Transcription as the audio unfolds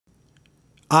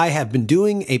I have been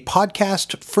doing a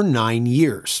podcast for 9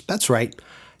 years. That's right,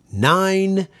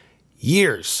 9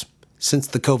 years. Since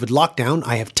the COVID lockdown,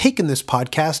 I have taken this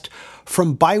podcast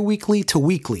from bi-weekly to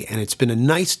weekly, and it's been a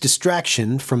nice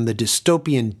distraction from the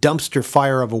dystopian dumpster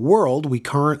fire of a world we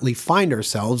currently find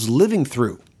ourselves living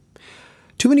through.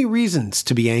 Too many reasons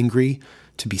to be angry,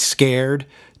 to be scared,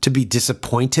 to be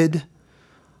disappointed.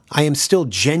 I am still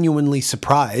genuinely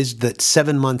surprised that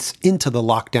 7 months into the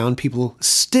lockdown, people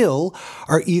still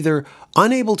are either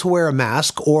unable to wear a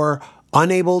mask or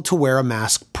unable to wear a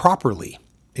mask properly.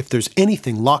 If there's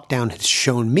anything lockdown has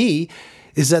shown me,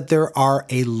 is that there are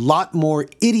a lot more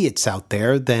idiots out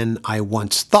there than I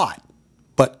once thought.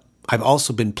 But I've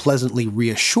also been pleasantly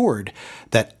reassured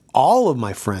that all of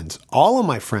my friends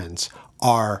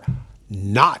are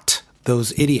not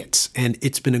those idiots. And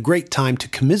it's been a great time to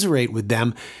commiserate with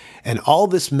them. And all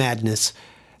this madness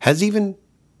has even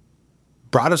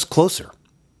brought us closer.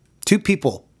 Two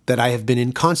people that I have been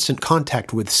in constant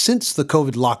contact with since the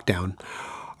COVID lockdown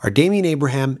are Damian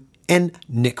Abraham and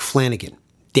Nick Flanagan.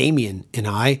 Damian and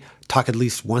I talk at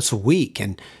least once a week,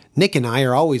 and Nick and I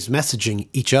are always messaging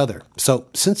each other. So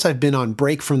since I've been on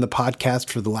break from the podcast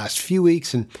for the last few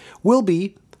weeks and will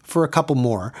be for a couple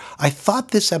more, I thought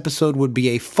this episode would be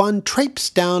a fun traipse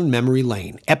down memory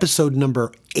lane. Episode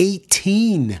number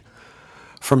 18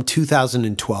 from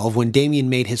 2012, when Damian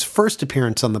made his first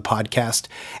appearance on the podcast.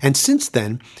 And since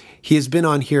then, he has been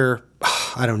on here,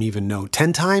 I don't even know,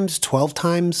 10 times, 12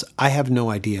 times? I have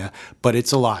no idea, but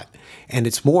it's a lot. And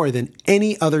it's more than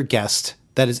any other guest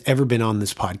that has ever been on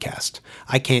this podcast.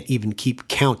 I can't even keep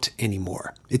count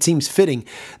anymore. It seems fitting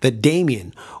that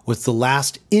Damian was the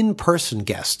last in-person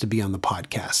guest to be on the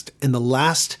podcast, and the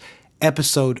last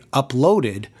episode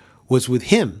uploaded was with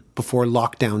him before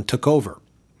lockdown took over.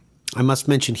 I must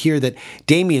mention here that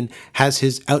Damian has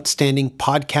his outstanding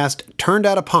podcast, Turned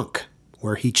Out a Punk,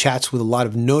 where he chats with a lot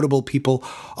of notable people,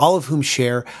 all of whom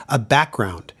share a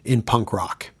background in punk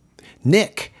rock.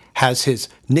 Nick has his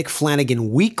Nick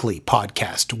Flanagan Weakly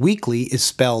podcast. Weekly is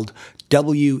spelled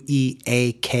Weakly,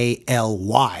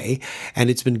 and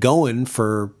it's been going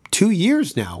for 2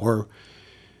 years now, or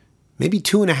maybe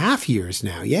 2.5 years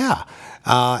now, yeah.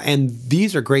 And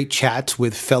these are great chats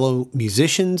with fellow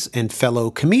musicians and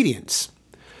fellow comedians.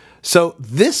 So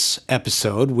this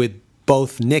episode with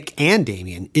both Nick and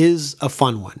Damian is a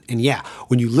fun one. And yeah,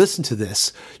 when you listen to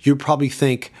this, you'll probably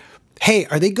think, hey,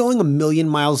 are they going a million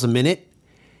miles a minute?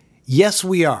 Yes,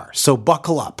 we are. So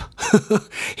buckle up.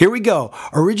 Here we go.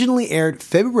 Originally aired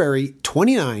February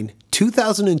 29,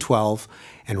 2012,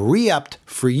 and re-upped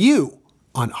for you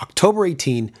on October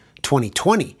 18,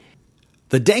 2020.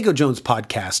 The Danko Jones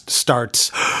podcast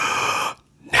starts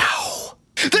now.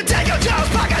 The Danko Jones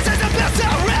podcast is the best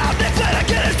around. Nick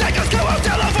Flanagan is Danko's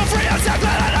co-host. Hello for free on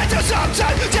SoundCloud, and I do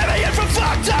sometimes. Damian from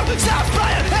fucked up. Stop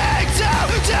playing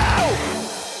Hang Down.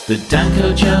 The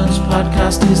Danko Jones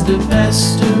podcast is the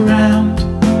best around.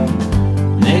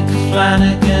 Nick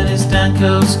Flanagan is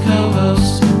Danko's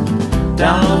co-host.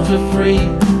 Download for free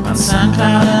on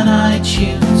SoundCloud and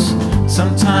iTunes.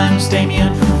 Sometimes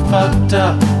Damian from fucked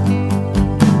up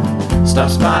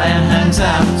stops by and hangs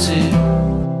out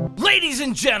too. Ladies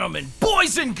and gentlemen,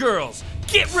 boys and girls,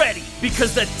 get ready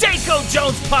because the Danko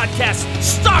Jones podcast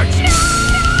starts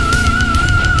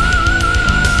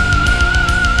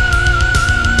now!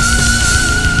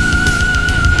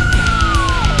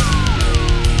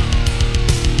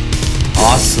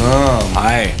 Awesome.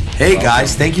 Hi. Hey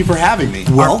guys, thank you for having me.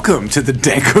 Welcome to the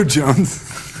Danko Jones.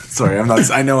 Sorry,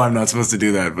 I know I'm not supposed to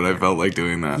do that, but I felt like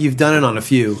doing that. You've done it on a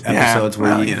few episodes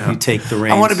where you take the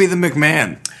reins. I want to be the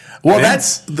McMahon. Well,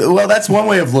 that's one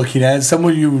way of looking at it. Some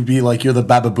of you would be like you're the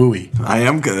Baba Booey. I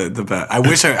am good at the bet. I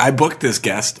wish I booked this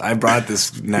guest. I brought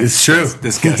this next. It's true.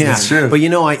 This guest. Yeah, It's true. But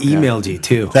I emailed you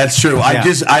too. That's true. Yeah.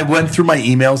 I went through my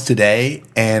emails today,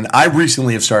 and I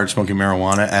recently have started smoking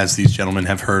marijuana, as these gentlemen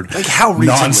have heard. Like how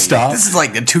recently? Nonstop. This is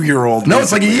like a 2-year-old. No,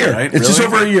 it's like a year. Right? It's just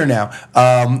over a year now.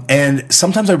 And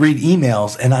sometimes I read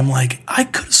emails, and I'm like, I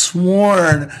could have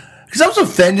sworn. Because I was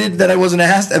offended that I wasn't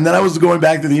asked, and then I was going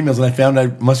back to the emails, and I found I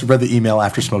must have read the email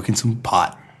after smoking some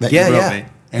pot. That you wrote me.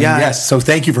 And yes, so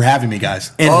thank you for having me,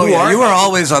 guys. And you are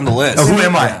always on the list. Who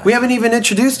am I? We haven't even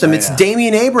introduced him. It's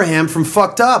Damian Abraham from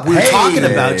Fucked Up. We were talking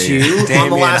about you on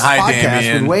the last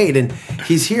podcast with Wade, and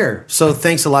he's here. So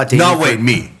thanks a lot, Damian. No, wait,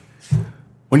 me.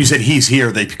 When you said he's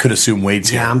here, they could assume Wade's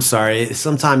here. Yeah, I'm sorry.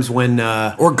 Sometimes when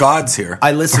or God's here,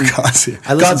 I listen. God's here.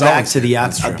 I listen God's back to the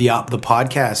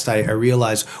podcast. I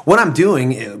realize what I'm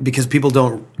doing, because people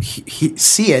don't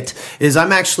see it, is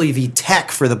I'm actually the tech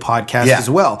for the podcast as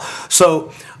well.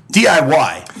 So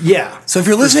DIY. Yeah. So if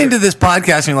you're listening to this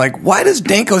podcast and you're like, why does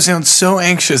Danko sound so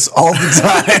anxious all the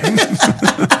time?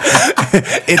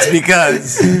 It's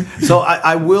because. So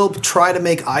I will try to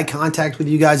make eye contact with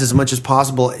you guys as much as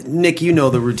possible. Nick, you know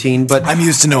the routine, but I'm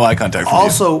used to no eye contact with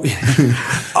also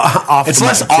It's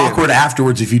less awkward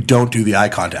afterwards if you don't do the eye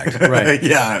contact. Right.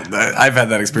 Yeah, I've had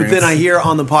that experience. But then I hear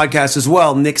on the podcast as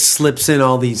well, Nick slips in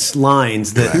all these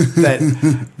lines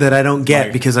that I don't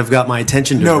get because I've got my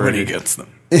attention diverted. Nobody gets them.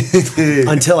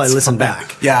 Until I listen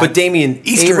back. Yeah. But Damian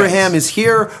Easter Abraham eggs. is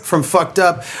here from Fucked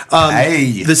Up.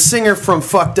 Hey. The singer from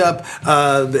Fucked Up,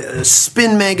 the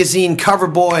Spin Magazine cover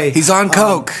boy. He's on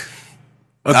Coke.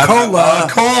 Coca-Cola.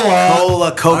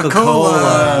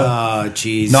 Coca-Cola. Oh,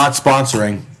 jeez. Not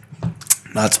sponsoring.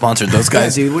 Not sponsored. Those Yeah,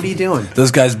 guys, dude, what are you doing?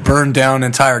 those guys burn down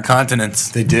entire continents.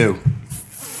 They do.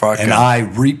 Fuck And 'em. I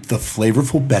reap the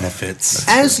flavorful benefits.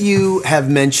 As you have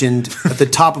mentioned at the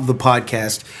top of the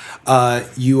podcast,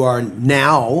 you are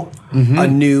now a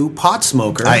new pot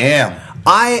smoker. I am.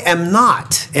 I am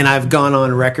not, and I've gone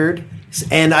on record.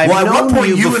 And I've Well, at known one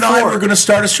point, you and I before. were going to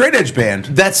start a straight edge band.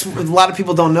 That's a lot of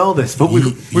people don't know this, but we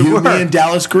You, were. me, and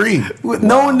Dallas Green.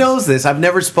 No one knows this. I've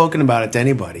never spoken about it to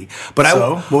anybody. But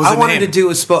So, what was I the wanted name? to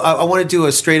do I want to do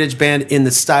a straight edge band in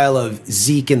the style of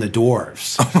Zeke and the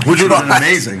Dwarves. Which would have been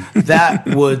amazing. That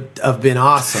would have been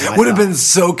awesome. I Would have thought. been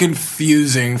so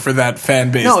confusing for that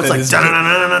fan base. No, it's that like is-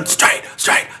 dun-dun-dun-dun-dun, straight.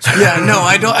 Yeah, no,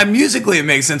 I don't. Musically, it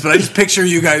makes sense, but I just picture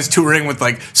you guys touring with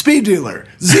like Speed Dealer,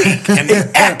 Zeke, and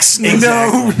X.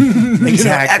 No,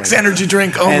 Exactly. X energy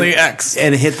drink only X.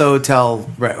 And hit the hotel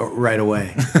right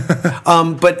away.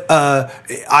 But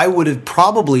I would have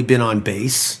probably been on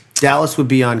bass. Dallas would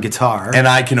be on guitar. And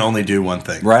I can only do one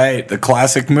thing. Right, the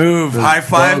classic move. High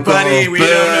five, buddy. We don't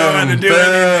know how to do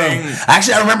anything.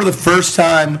 Actually, I remember the first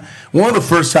time, one of the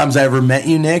first times I ever met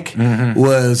you, Nick,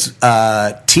 was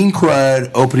Teen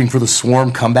Crud opening for the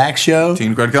Swarm comeback show.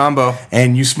 Teen Crud combo.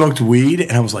 And you smoked weed,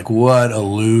 and I was like, what a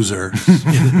loser.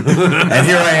 And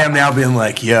here I am now being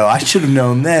like, yo, I should have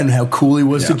known then how cool he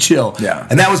was to chill. Yeah.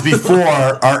 And that was before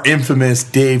our infamous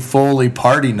Dave Foley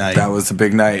party night. That was a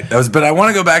big night. But I want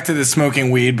to go back to the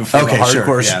smoking weed before Okay, the sure,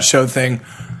 hardcore yeah. show thing.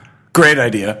 Great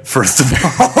idea, first of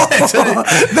all.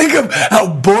 Think of how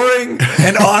boring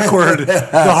and awkward the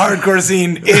hardcore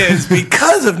scene is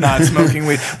because of not smoking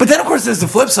weed. But then, of course, there's the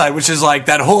flip side, which is like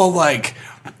that whole like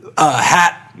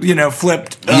hat,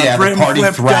 flipped, Yeah, the brim party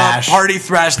flipped thrash. up, party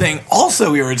thrash thing.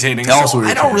 Also irritating. Also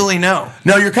I don't irritating. really know.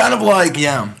 No, you're kind of like,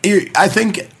 Yeah. I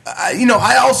think,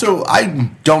 I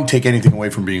don't take anything away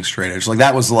from being straight edge. Like,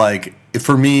 that was like,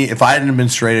 for me, if I hadn't have been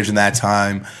straight edge in that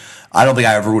time, I don't think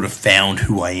I ever would have found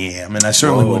who I am. And I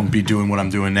certainly Whoa. wouldn't be doing what I'm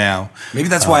doing now. Maybe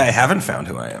that's why I haven't found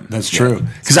who I am. That's true.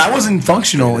 Because I wasn't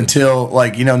functional until,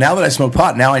 now that I smoke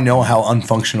pot, now I know how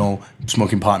unfunctional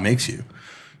smoking pot makes you.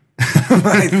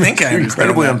 I think I You're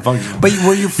understand incredibly that. unfunctional. But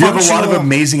were you You have a lot functional? of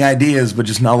amazing ideas, but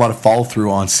just not a lot of follow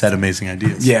through on said amazing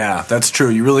ideas. Yeah, that's true.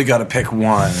 You really got to pick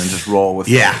one and just roll with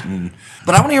Yeah. it.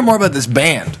 But I want to hear more about this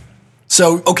band.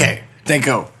 So, okay,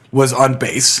 Danko was on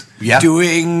bass, Yeah.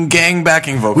 doing gang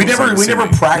backing vocals. We never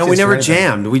practiced. no, we never or anything.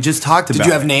 jammed. We just talked about Did it.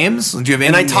 you have names? Did you have any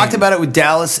And I talked names? about it with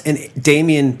Dallas and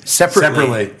Damian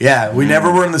separately. Yeah, we never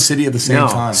were in the city at the same No.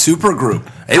 time. Super group.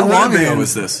 It How would long have ago been-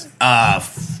 was this?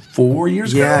 4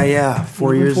 years ago? Yeah.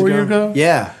 4 years ago. 4 years ago?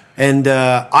 Yeah. And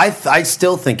I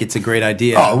still think it's a great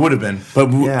idea. Oh, it would have been.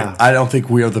 But Yeah. I don't think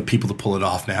we are the people to pull it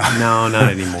off now. No,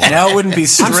 not anymore. Now it wouldn't be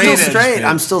straight. I'm still edge, straight. dude.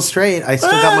 I'm still straight. I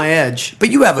still got my edge. But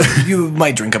you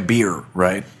might drink a beer,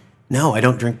 right? No, I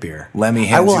don't drink beer. Lemmy I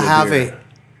hands will you a have beer.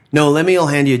 No, Lemmy will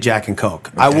hand you a Jack and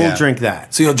Coke. I will Yeah. drink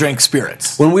that. So you'll drink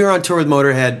spirits. When we were on tour with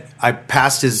Motorhead, I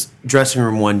passed his dressing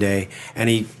room one day, and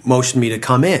he motioned me to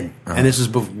come in. And this was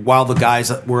while the guys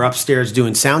were upstairs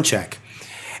doing sound check.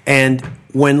 And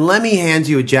when Lemmy hands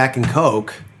you a Jack and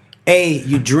Coke, A,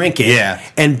 you drink it, Yeah.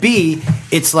 and B,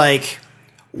 it's like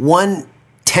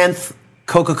 1/10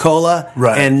 Coca-Cola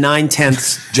Right. and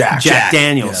 9/10 Jack. Jack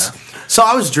Daniels. So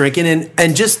I was drinking,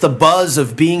 and just the buzz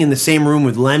of being in the same room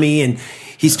with Lemmy, and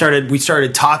we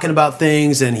started talking about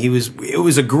things, and it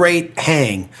was a great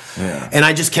hang. Yeah. And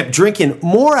I just kept drinking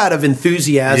more out of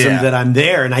enthusiasm Yeah. that I'm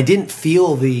there, and I didn't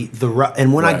feel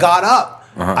and when I Right. got up,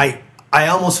 I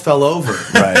almost fell over.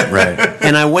 Right.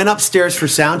 And I went upstairs for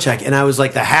sound check, and I was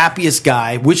like the happiest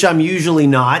guy, which I'm usually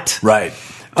not. Right.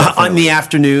 On the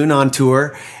afternoon on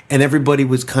tour, and everybody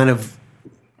was kind of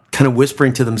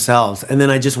whispering to themselves. And then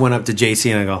I just went up to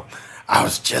JC and I go, I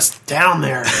was just down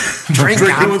there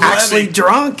drinking. I'm with actually Lemmy.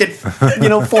 drunk at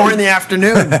 4 in the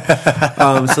afternoon.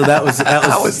 So that was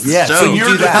How was the yeah. show? So you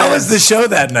do that. How was the show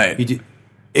that night? You do,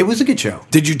 It was a good show.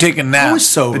 Did you take a nap? I was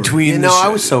sober. between? I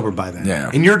was sober by then.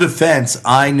 Yeah. In your defense,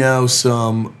 I know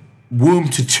some womb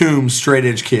to tomb straight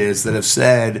edge kids that have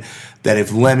said that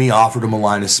if Lemmy offered them a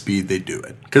line of speed, they'd do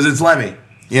it because it's Lemmy.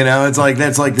 You know, it's like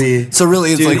that's like the So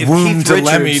really, it's Dude, like if womb Keith to Richards-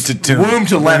 Lemmy to tomb. womb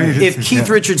to Lemmy. If Keith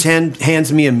Richards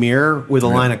hands me a mirror with a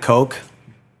line of Coke,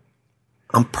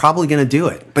 I'm probably going to do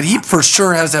it. But he for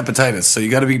sure has hepatitis, so you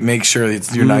got to make sure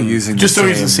that you're not using Just the so same,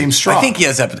 he's the same straw. I think he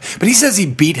has hepatitis, but he says he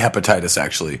beat hepatitis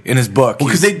actually in his book.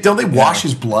 because He's- don't they wash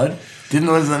his blood? Didn't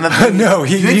that No,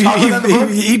 Did they talk about that in the book?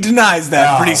 he denies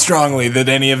that Oh. pretty strongly that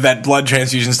any of that blood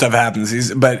transfusion stuff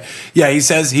happens. But yeah,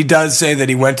 he does say that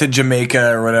he went to Jamaica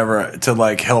or whatever to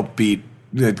like help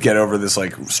get over this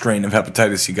like strain of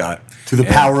hepatitis he got. To the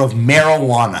power of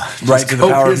marijuana. Right, to the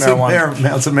power of Copious marijuana.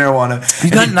 Amounts of marijuana.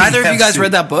 And he Neither of beat you guys FC.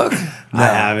 read that book? I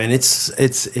haven't. It's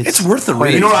worth the quite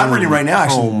read. You know what I'm a reading right now?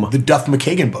 Actually, home. the Duff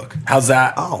McKagan book. How's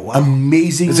that? Oh, wow.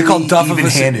 Amazing. Is it called Duff of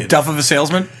Even-handed. a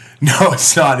Salesman? No,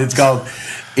 it's not. It's called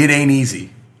It Ain't Easy.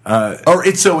 Or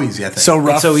It's So Easy, I think. So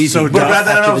rough, It's so easy. so But But duff. I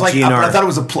thought after it was the like GNR. I thought it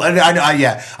was a play.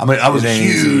 I was It ain't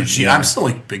huge. easy, You know, yeah. I'm still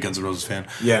a big Guns N' Roses fan.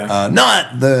 Yeah.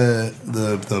 Not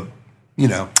the you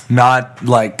know. Not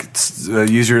like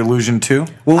Use Your Illusion 2?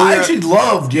 When we I were- actually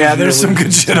loved. Yeah, there's some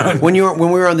good shit on. when we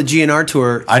were on the GNR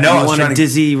tour. I know, I You was wanted trying to-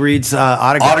 Dizzy Reed's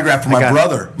autograph. for I my got-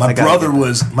 brother. I gotta get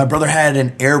that. My brother had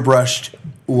an airbrushed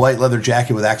white leather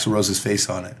jacket with Axl Rose's face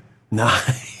on it.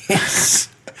 Nice.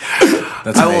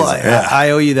 That's I will. amazing.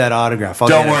 I owe you that autograph. I'll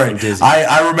Don't get it worry. from Dizzy.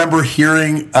 I remember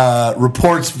hearing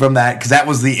reports from that because that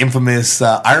was the infamous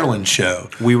Ireland show.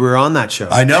 We were on that show.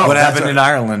 I know. What that's happened in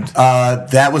Ireland?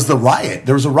 That was the riot.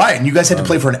 There was a riot, and you guys had to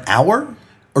play for an hour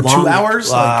or 2 hours.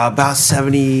 About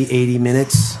 70, 80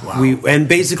 minutes. And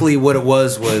basically what it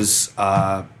was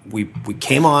we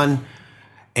came on,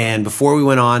 and before we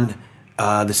went on,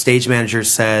 the stage manager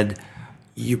said,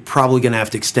 you're probably going to have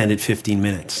to extend it 15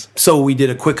 minutes. So we did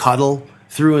a quick huddle,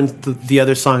 threw in the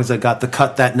other songs that got the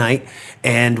cut that night,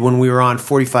 and when we were on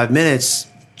 45 minutes,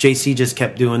 JC just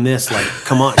kept doing this, like,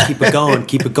 come on, keep it going,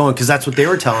 because that's what they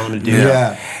were telling him to do.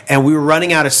 Yeah. And we were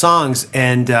running out of songs,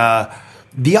 and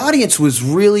the audience was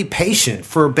really patient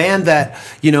for a band that,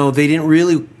 you know, they didn't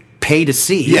really pay to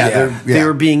see. Yeah. They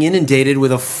were being inundated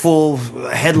with a full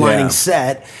headlining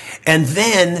set. And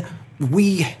then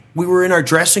we were in our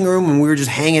dressing room and we were just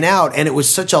hanging out, and it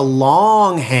was such a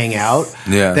long hangout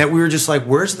that we were just like,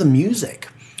 where's the music?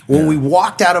 When we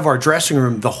walked out of our dressing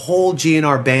room, the whole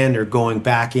GNR band are going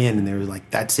back in, and they were like,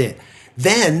 that's it.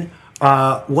 Then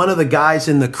one of the guys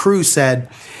in the crew said,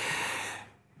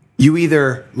 you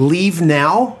either leave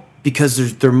now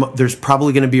because there's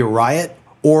probably going to be a riot,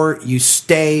 or you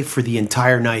stay for the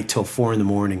entire night till 4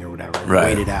 a.m. or whatever and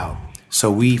Right. wait it out. So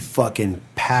we fucking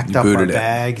packed up our booted it.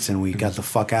 bags and we got the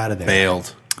fuck out of there.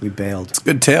 Bailed. We bailed.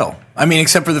 Good tale. I mean,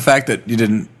 except for the fact that you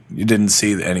didn't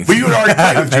see anything. But you had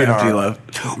already played with Empty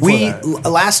GNR. love.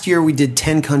 Last year we did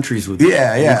 10 countries with them.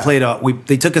 Yeah, yeah. We played.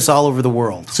 They took us all over the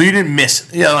world. So you didn't miss.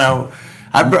 You know,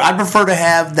 I prefer to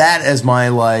have that as my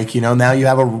now you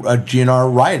have a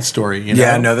GNR riot story. You know?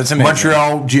 Yeah, no, that's amazing.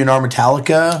 Montreal GNR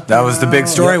Metallica. That was the big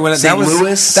story. When St. that was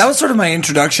Louis. that was sort of my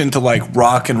introduction to like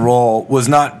rock and roll. Was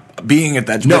not being at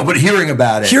that. No, but hearing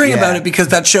about it. Hearing yeah. about it because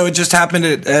that show had just happened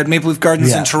at Maple Leaf Gardens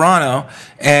Yeah. in Toronto,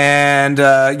 and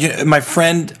my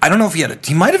friend, I don't know if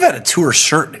he might have had a tour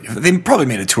shirt. They probably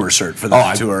made a tour shirt for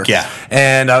that tour. yeah.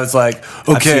 And I was like,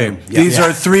 okay, seen them. Yeah. these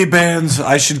are 3 bands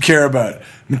I should care about: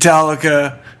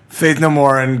 Metallica, Faith No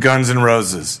More, and Guns N'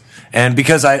 Roses. And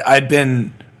because I'd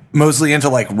been mostly into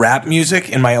like rap music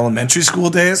in my elementary school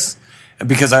days,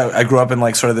 because I grew up in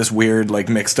like sort of this weird like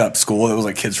mixed up school that was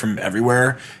like kids from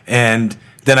everywhere, and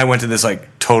then I went to this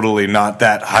like totally not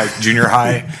that high junior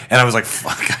high, and I was like,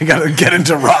 fuck, I gotta get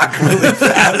into rock really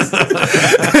fast.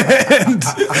 and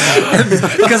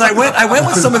because I went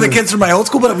with some of the kids from my old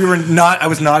school, but I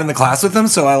was not in the class with them,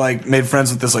 so I like made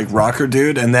friends with this like rocker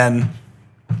dude, and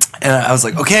I was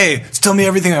like, okay, just tell me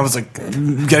everything. I was like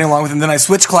getting along with him. Then I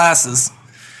switched classes,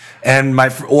 and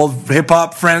my old hip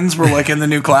hop friends were like in the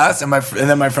new class, and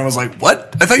then my friend was like,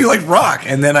 "What? I thought you liked rock."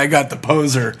 And then I got the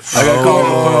poser. I got called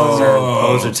the poser.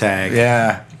 Poser tag.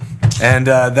 Yeah, and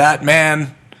that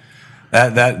man,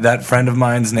 that friend of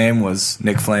mine's name was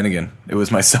Nick Flanagan. It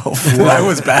was myself that I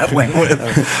was battling with.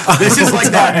 This is like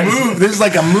that move. This is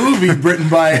like a movie written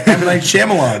by M. Night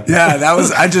Shyamalan. Yeah, that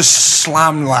was. I just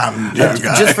slammed you guys.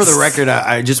 Just for the record,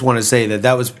 I just want to say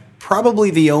that was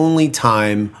probably the only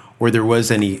time where there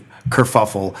was any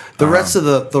kerfuffle. The rest of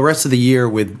the year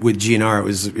with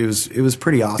GNR, it was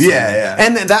pretty awesome. Yeah.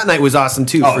 And that night was awesome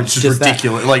too. Oh, for it's just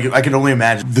ridiculous. Like I can only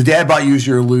imagine. The day I bought Use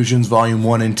Your Illusions Volume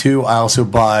 1 and 2, I also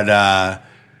bought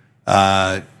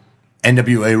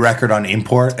NWA record on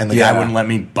import, and the Yeah. guy wouldn't let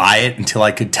me buy it until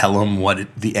I could tell him what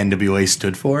the NWA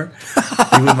stood for.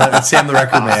 He wouldn't let Sam the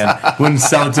Record Man wouldn't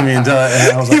sell it to me until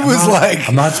and I was like,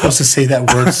 I'm not supposed to say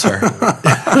that word, sir.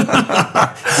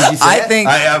 I think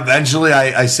Eventually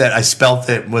I said I spelt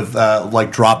it with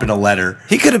like dropping a letter.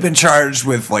 he could have been charged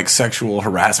with like sexual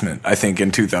harassment. I think in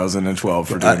 2012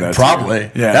 for doing that. Probably.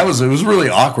 Yeah. It was really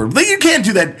awkward. But you can't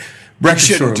do that. Record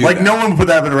store. do Like that. no one would put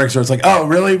that up in a record store. It's like, oh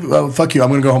really? Oh, fuck you. I'm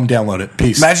gonna go home and download it.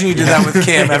 Peace. Imagine you did that with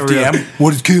KMFDM.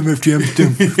 What does KMFDM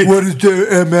stand for? What does the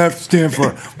MF stand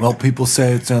for? Well, people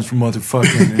say it stands for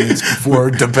motherfucking, and it's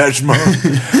before Depeche Mode.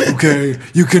 Okay,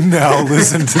 you can now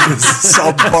listen to this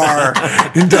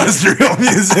subpar industrial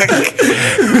music.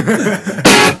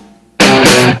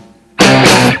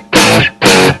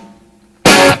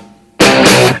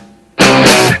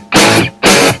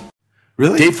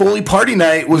 Really? Dave Foley Party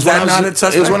Night was that when not I at was,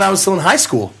 Suspect? it was when I was still in high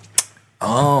school.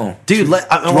 Oh. Dude, You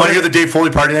want to hear the Dave Foley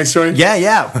Party Night story?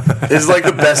 Yeah. This is like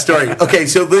the best story. Okay,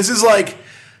 so this is like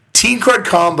Teen Crud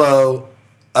Combo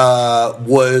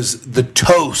was the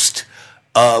toast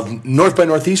of North by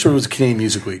Northeast, or was it Canadian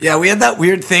Music Week? Yeah, we had that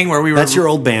weird thing where we were... That's your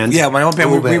old band. Yeah, my old band.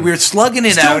 Old We band. were slugging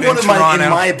it Still out one in of Toronto. in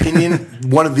my opinion,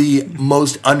 one of the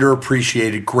most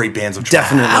underappreciated great bands of Toronto.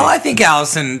 Definitely. Well, I think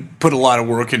Allison put a lot of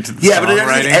work into the Yeah, but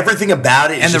songwriting. everything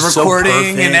about it is And the just so recording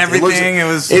perfect. and everything, it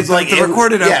was- it's like the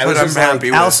recorded yeah, it output was I'm just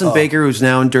happy with. Allison Baker, who's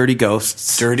now in Dirty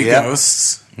Ghosts. Dirty Yep.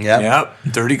 Ghosts. Yep.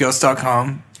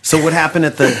 DirtyGhost.com. So what happened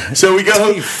at the... So we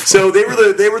go. So they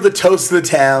were the toast of the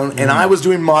town, and I was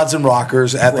doing Mods and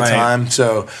Rockers at the Right. time.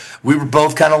 So we were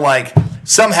both kind of like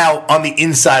somehow on the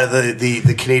inside of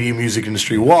the Canadian music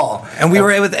industry wall. And we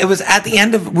were. It was at the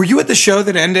end of. Were you at the show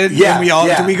that ended? Yeah, And we all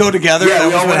yeah. did we go together? Yeah, That we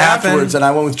was all what went happened. afterwards, and I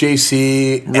went with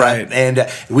JC. Right. and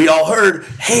we all heard,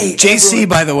 hey, JC, everyone-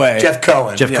 by the way, Jeff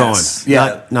Cohen. Jeff Yes. Cohen.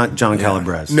 Yeah. Not John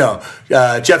Calabrese. No,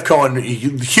 Jeff Cohen,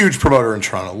 huge promoter in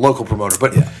Toronto, local promoter.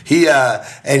 But he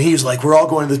and he was like, we're all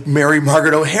going to the Mary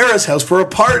Margaret O'Hara's house for a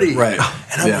party. Right.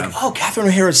 And I'm Yeah. like, oh, Catherine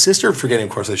O'Hara's sister. Forgetting,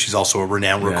 of course, that she's also a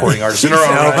renowned recording artist in her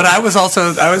own No, right. but I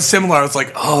was similar. I was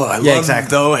like, oh, I love exactly.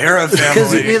 the O'Hara Because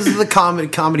family. he is the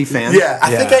comedy fan. Yeah,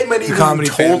 I think I might The even comedy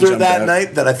fan told her jumped that out.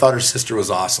 night that I thought her sister was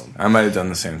awesome. I might have done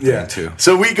the same thing too.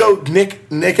 So we go, Nick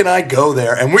and I go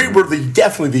there, and we were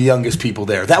definitely the youngest people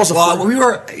there. That was a Well,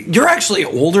 fun. you're actually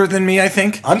older than me, I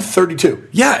think. I'm 32.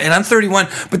 Yeah, and I'm 31.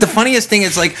 But the funniest thing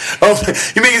is like, Oh,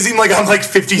 you make it seem like I'm like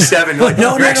 57. You're like,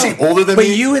 you're actually older than but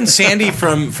me. you and Sandy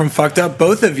from Fucked Up,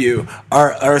 both of you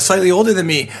are slightly older than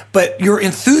me. But your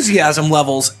enthusiasm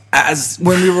levels as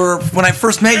when I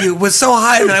first met you was so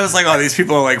high that I was like, oh, these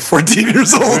people are like 14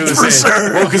 years old We're the for same.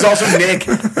 sure. Well, because also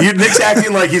Nick's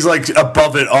acting like he's like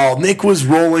above it all. Nick was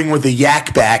rolling with a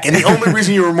yak back, and the only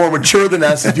reason you were more mature than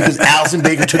us is because Allison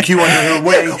Baker took you under her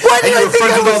wing, Why do and I you were think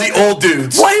friends I with all was- the old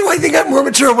dudes. Why do I think I'm more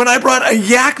mature when I brought a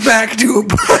yak back to a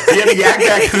party? You had a yak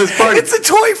back to this party. It's a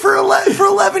toy for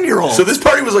 11-year-olds. So this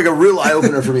party was like a real eye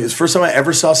opener for me. It's the first time I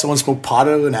ever saw someone smoke pot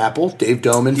out of an apple. Dave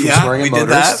Doman from Swearing we at did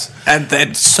Motorists. that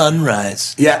at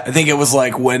sunrise. Yeah. I think it was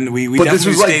like when we But this definitely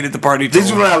was like stayed at the party. This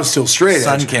till is when I was still straight.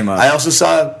 sun edge. came up. I also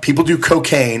saw people do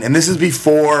cocaine, and this is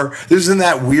before. This is in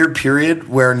that weird period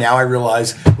where now I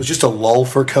realize it was just a lull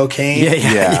for cocaine.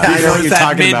 Yeah. I know what what you're that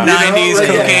talking about. mid-90s You know, like,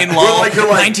 cocaine yeah. lull, You're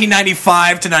like-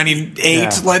 1995 to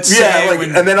 98, let's Yeah, say. like,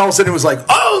 when- and then all of a sudden it was like,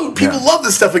 oh, people love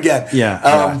this stuff again.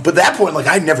 Yeah. But at that point, like,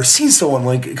 I'd never seen someone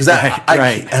like because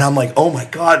Right. and I'm like, oh my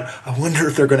god, I wonder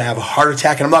if they're going to have a heart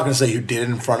attack. And I'm not going to say who did it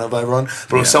in front of everyone,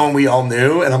 but it was someone we all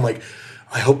knew, and I'm like,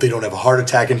 I hope they don't have a heart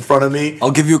attack in front of me.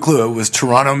 I'll give you a clue. It was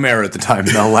Toronto Mayor at the time,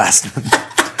 Mel Lastman.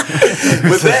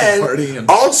 But then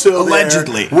also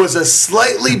Allegedly. there was a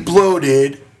slightly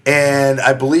bloated, and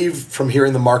I believe from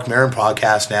hearing the Mark Maron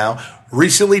podcast now,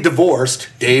 recently divorced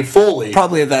Dave Foley.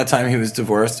 Probably at that time he was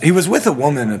divorced. He was with a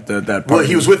woman at that party. Well,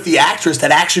 he was with the actress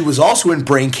that actually was also in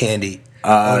Brain Candy.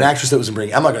 An actress that was in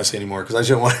Brain. I'm not going to say anymore because I just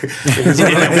don't want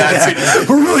to.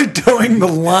 We're really towing the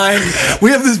line. We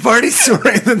have this party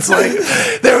story that's like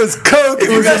there was coke.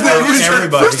 If you guys know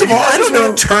everybody. First of all, I don't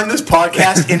know. Turn this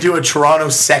podcast into a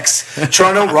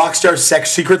Toronto rock star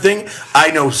sex secret thing. I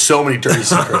know so many dirty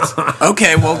secrets.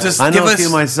 Okay, well, just I give know a us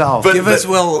few myself. But- give us.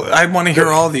 Well, I want to hear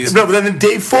all these. No, but then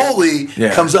Dave Foley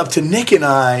comes up to Nick and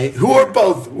I, who are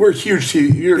we're huge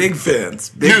Big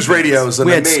fans. Big news radios and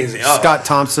We had amazing. Scott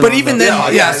Thompson. But on even the-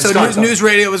 then, so Scott news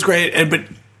radio was great,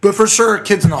 but for sure,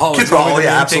 Kids in the Hall. Kids was probably Hall, the yeah,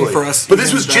 main absolutely. thing for us. But this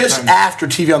even was at that just time. after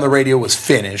TV on the radio was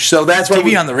finished, so that's why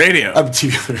TV on the radio.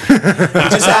 TV on the radio.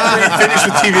 Just after we finished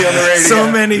with TV on the radio. So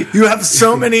many. You have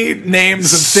so many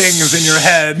names of things in your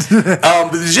head.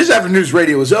 But it's just after news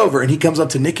radio was over, and he comes up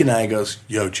to Nick and I and goes,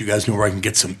 "Yo, do you guys know where I can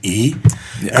get some E?"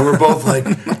 And we're both like,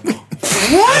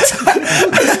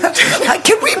 What?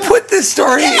 Can we put this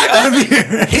story on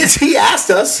here? He asked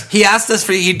us. He asked us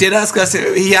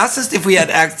if we had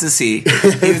ecstasy.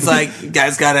 He was like,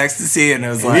 "Guys got ecstasy," and it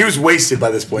was like, He was wasted by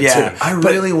this point, Yeah. too. I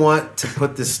really want to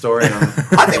put this story on.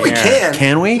 I think we can.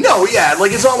 Can we? No, yeah.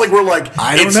 Like, it's not like we're like,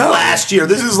 I don't it's know. last year.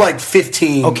 This is like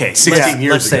 15, Okay, 16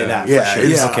 years let's ago. say that for Yeah, sure.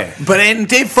 it's- Okay. But and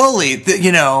Dave Foley,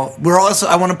 we're also.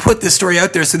 I want to put this story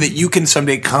out there so that you can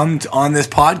someday come on this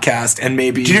podcast and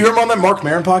maybe. Did you hear him on that Mark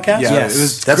Maron podcast? Yeah, Yes. it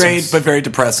was That's great, some but very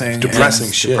depressing. Depressing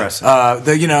And, shit. Depressing.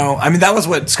 that was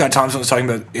what Scott Thompson was talking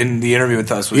about in the interview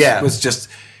with us. Was just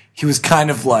he was kind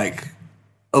of like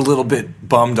a little bit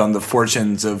bummed on the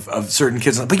fortunes of certain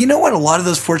kids. But you know what? A lot of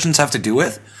those fortunes have to do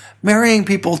with marrying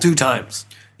people 2 times.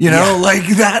 Like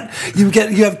that. You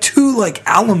have 2 like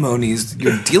alimonies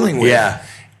you're dealing with. Yeah.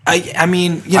 I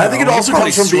mean, I think it you're also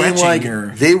probably comes from being stretching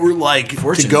like they were like to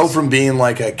fortunes. go from being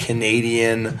like a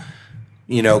Canadian,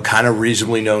 kind of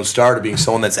reasonably known star to being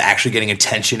someone that's actually getting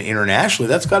attention internationally.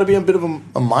 That's got to be a bit of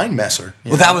a mind messer.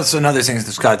 Well, that was another thing that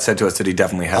Scott said to us that he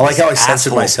definitely had. I like this how I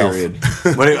censored asshole myself.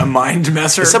 Period. What a mind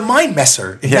messer! It's a mind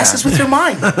messer. It Yeah. messes with your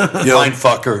mind. Mind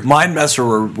fucker. Mind Messer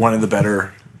were one of the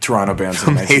better Toronto bands in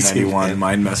Amazing, 1991. man.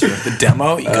 Mind Messer, the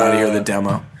demo. You gotta hear the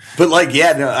demo. But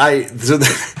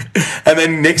and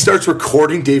then Nick starts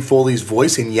recording Dave Foley's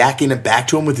voice and yakking it back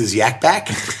to him with his yak back,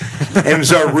 and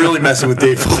started really messing with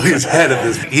Dave Foley's head of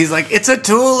this. He's like, "It's a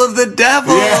tool of the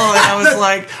devil," Yeah. and I was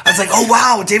like, "Oh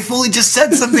wow, Dave Foley just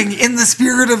said something in the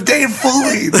spirit of Dave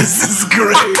Foley. This is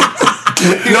great."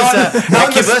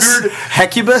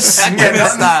 Hecubus?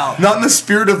 Style. Not in the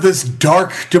spirit of this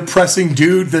dark, depressing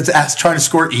dude that's trying to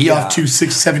score E off 2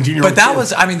 17-year-old. But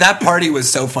that party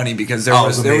was so funny because there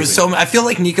was I feel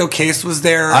like Nico Case was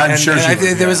there. I'm sure she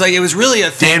was, there was like, it was really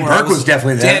a thing. Dan where Burke was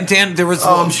definitely there. Dan, there was.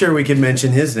 Oh, I'm sure we can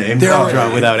mention his name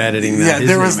without editing that. Yeah, his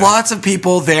there name was out. lots of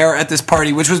people there at this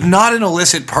party, which was not an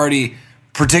illicit party.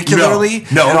 Particularly,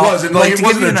 No, at it all. wasn't. Like, it to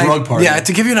wasn't give you a drug party. Yeah,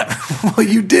 to give you well,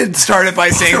 you did start it by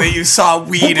saying that you saw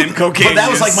weed and cocaine. But that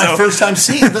was like my first time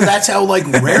seeing it. That's how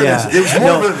rare Yeah. it was.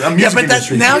 More of a music but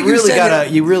industry. now You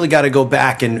you really gotta go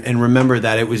back and remember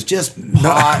that it was just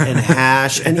pot and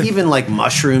hash and even like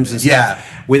mushrooms and stuff Yeah.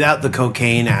 without the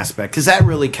cocaine aspect, because that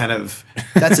really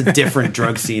that's a different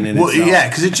drug scene in itself. Yeah,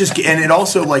 because it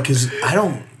also like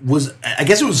I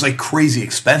guess it was like crazy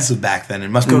expensive back then. It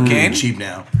must be Cocaine? cheap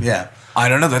now. Yeah. I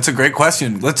don't know. That's a great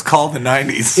question. Let's call the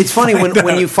 90s. It's funny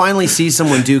when you finally see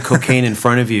someone do cocaine in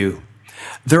front of you,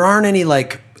 there aren't any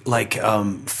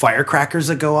firecrackers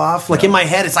that go off. Like in my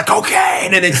head, it's like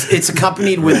cocaine, and it's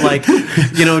accompanied with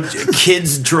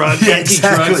kids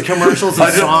anti-drugs commercials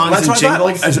and songs and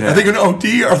jingles. Are they going to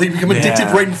OD? Are they become addicted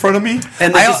right in front of me?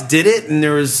 And they just did it, and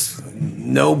there was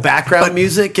no background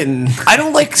music, and I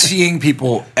don't like seeing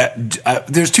people.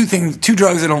 There's two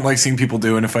drugs I don't like seeing people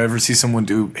do, and if I ever see someone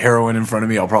do heroin in front of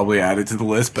me, I'll probably add it to the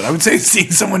list. But I would say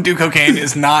seeing someone do cocaine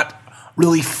is not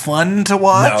really fun to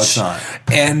watch. No, it's not.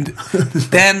 And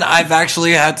then I've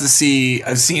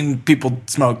seen people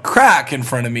smoke crack in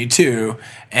front of me too,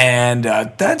 and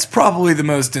that's probably the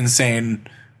most insane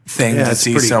thing to it's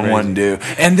see pretty someone crazy. do.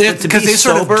 And But to because be they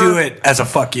sort sober- of do it as a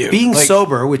fuck you. being Like,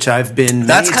 sober, which I've been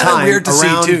That's many kinda times weird to see,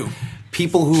 around too.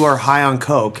 people who are high on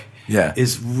coke, Yeah.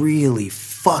 is really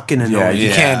fucking annoying.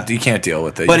 Yeah, you can't deal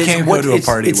with it. But you can't go to a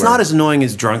party. it's not as annoying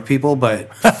as drunk people,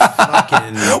 but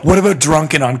fucking. What about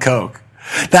drunken on coke?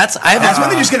 That's That's when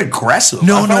they just get aggressive.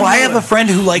 No, I have a friend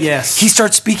who Yes. he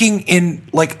starts speaking in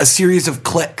like a series of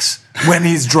clicks when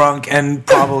he's drunk and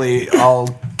probably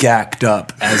all gacked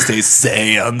up, as they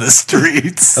say on the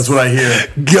streets. That's what I hear.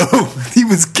 He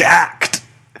was gacked.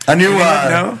 I knew.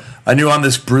 know? I knew on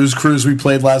this Brews Cruise we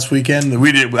played last weekend.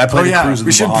 I played a cruise in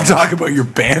we the should Bahamas. talk about your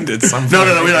bandits. No, we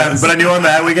don't have it. But I knew on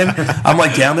that weekend, I'm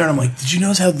like down there and I'm like, did you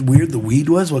notice how weird the weed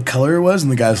was? What color it was?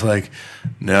 And the guy's like,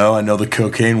 no, I know the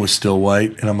cocaine was still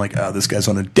white. And I'm like, oh, this guy's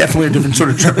on definitely a different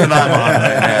sort of trip than I'm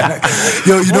on.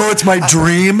 Yo, you know what's my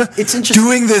dream? It's interesting.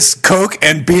 Doing this coke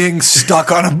and being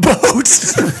stuck on a boat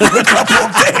for a couple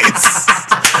of days.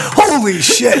 Holy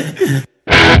shit.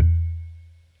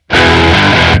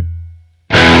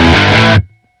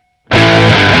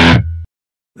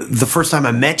 The first time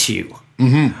I met you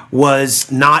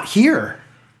was not here.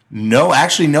 No,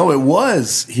 actually, no, it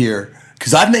was here.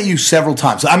 Because I've met you several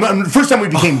times. The first time we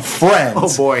became friends.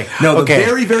 Oh, boy. No, the Okay.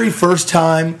 very, very first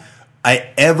time I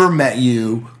ever met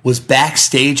you was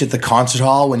backstage at the concert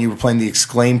hall when you were playing the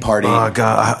Exclaim party. Oh,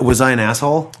 God. Was I an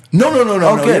asshole? No. good.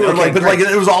 You were Okay, but great.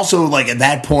 it was also like at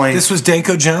that point. This was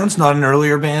Danko Jones, not an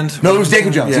earlier band? No, it was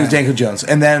Danko Jones. Yeah. It was Danko Jones.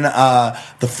 And then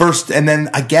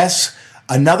I guess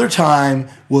Another time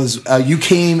was you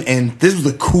came, and this was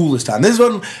the coolest time. This is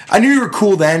when I knew you were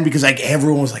cool then because like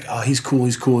everyone was like, oh, he's cool.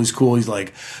 He's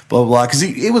like blah blah blah. Because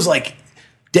it was like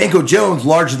Danko Jones,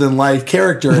 larger than life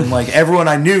character, and like everyone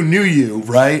I knew you,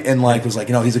 right? And like was like,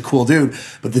 he's a cool dude.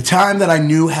 But the time that I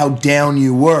knew how down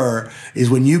you were is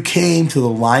when you came to the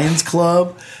Lions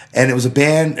Club, and it was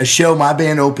a show my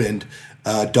band opened,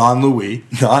 Don Louis,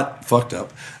 not Fucked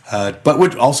Up. But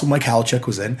which also Mike Halachuk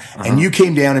was in, and you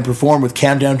came down and performed with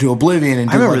Countdown to Oblivion. And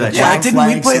I remember that. Yeah, didn't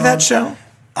we play that show?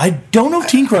 I don't know if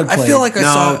Teen Crowd played. I feel like I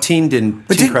saw Teen didn't.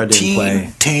 But Teen Crowd didn't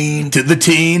play.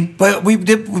 Teen. But we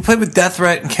played with Death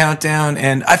Threat and Countdown,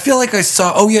 and I feel like I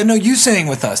saw. Oh yeah, no, you sang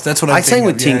with us. That's what I sang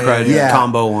with Teen Crowd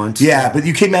combo once. Yeah, but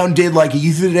you came out and did like a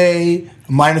Youth of the Day,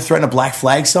 Minor Threat, and a Black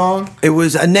Flag song. It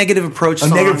was a Negative Approach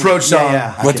song.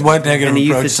 Yeah. What Negative And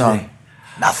Approach song?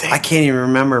 Nothing. I can't even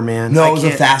remember, man. No, it was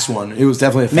a fast one. It was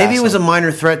definitely a fast one. Maybe it was a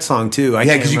Minor Threat song, too.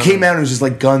 Yeah, because you came out and it was just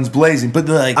like guns blazing. But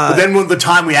then when the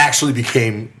time we actually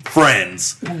became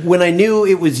friends. When I knew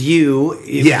it was you,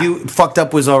 you Fucked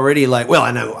Up was already like, well,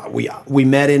 I know we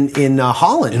met in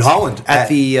Holland. In Holland. At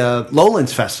the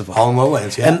Lowlands Festival. Holland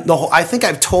Lowlands, yeah. And I think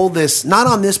I've told this, not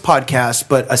on this podcast,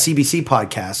 but a CBC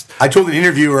podcast. I told an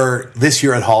interviewer this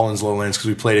year at Holland's Lowlands because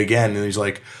we played again, and he's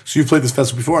like, so you've played this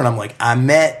festival before? And I'm like,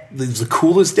 it was the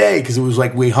coolest day because it was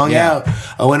like we hung out.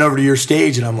 I went over to your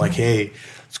stage, and I'm like, hey,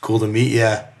 it's cool to meet you.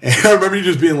 And I remember you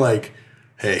just being like,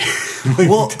 hey.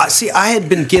 Well, see, I had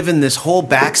been given this whole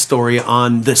backstory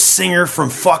on the singer from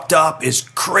Fucked Up is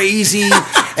crazy,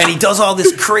 and he does all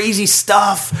this crazy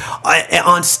stuff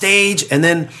on stage. And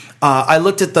then I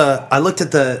looked at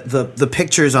the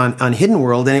pictures on Hidden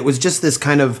World, and it was just this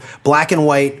kind of black and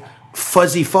white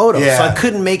fuzzy photo. Yeah. So I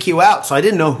couldn't make you out. So I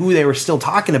didn't know who they were still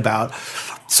talking about.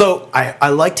 So I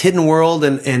liked Hidden World,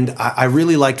 and I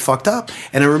really liked Fucked Up.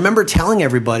 And I remember telling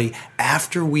everybody,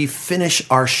 after we finish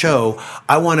our show,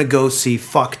 I want to go see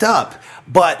Fucked Up.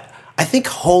 But I think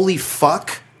Holy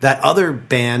Fuck, that other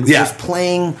band, was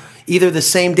playing either the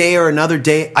same day or another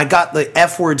day. I got the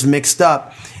F words mixed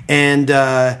up. And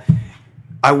I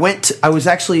was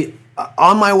actually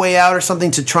on my way out or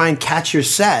something to try and catch your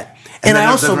set. And I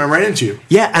also ran into you.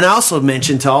 Yeah, and I also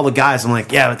mentioned to all the guys, I'm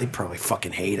like, yeah, but they probably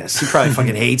fucking hate us. He probably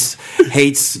fucking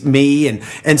hates me.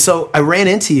 And so I ran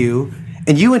into you,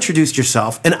 and you introduced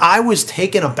yourself, and I was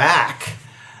taken aback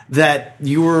that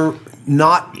you were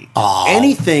not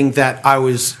anything that I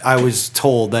was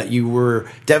told that you were.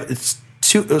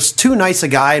 It was too nice a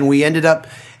guy, and we ended up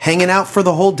hanging out for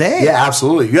the whole day. Yeah,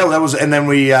 absolutely. Yeah, that was, and then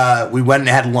we went and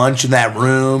had lunch in that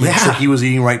room. And Tricky was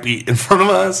eating right in front of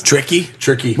us. Tricky.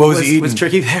 What was he eating? Was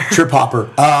Tricky there? Trip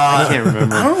Hopper. I can't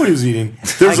remember. I don't know what he was eating.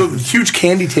 There was a huge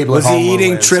candy table. Was he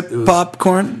eating Trip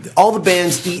popcorn? All the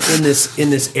bands eat in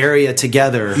this area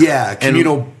together. Yeah,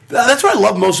 communal. That's what I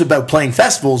love most about playing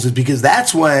festivals is because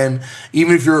that's when,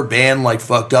 even if you're a band like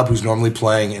Fucked Up who's normally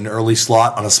playing an early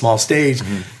slot on a small stage,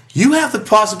 you have the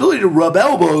possibility to rub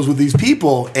elbows with these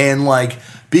people. And like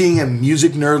being a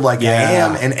music nerd like I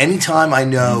am, and anytime I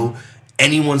know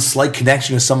anyone's slight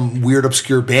connection to some weird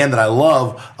obscure band that I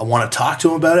love, I want to talk to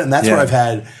them about it. And that's where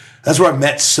I've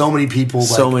met so many people.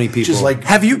 Many people. Just like,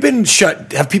 have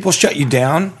people shut you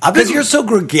down? Because you're so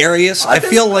gregarious. I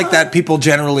feel like that people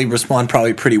generally respond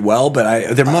probably pretty well,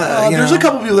 but there's a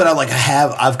couple people that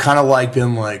I've kind of like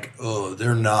been like, oh,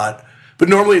 they're not. But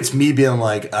normally it's me being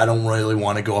like, I don't really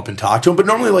want to go up and talk to them. But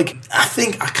normally, like, I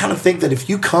kind of think that if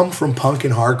you come from punk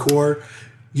and hardcore,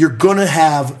 you're gonna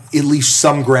have at least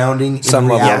some grounding, some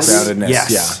level of reality. groundedness.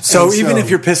 Yes. Yeah. So even if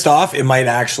you're pissed off, it might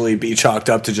actually be chalked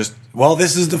up to just, well,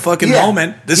 this is the fucking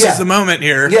moment. This is the moment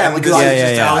here. Yeah, because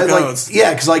how it goes.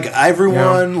 Because like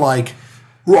everyone like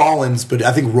Rollins, but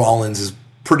I think Rollins is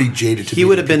pretty jaded to He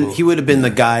would have been the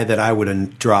guy that I would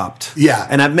have dropped. Yeah.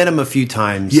 And I've met him a few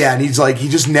times. Yeah, and he's like,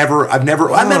 I met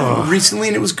him recently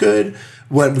and it was good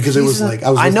because it was like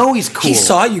I know he's cool. He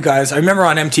saw you guys. I remember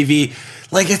on MTV.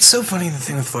 Like, it's so funny, the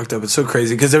thing with Fucked Up. It's so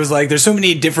crazy because there's so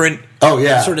many different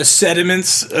sort of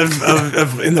sediments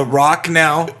of in the rock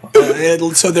now.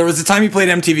 So there was a time you played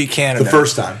MTV Canada. The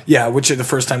first time. Yeah, which I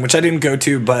didn't go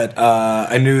to, but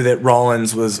I knew that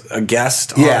Rollins was a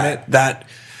guest on it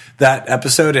that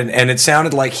episode, and it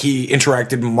sounded like he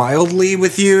interacted mildly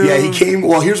with you. Yeah, he came.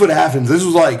 Well, here's what happened. This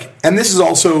was like, and this is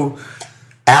also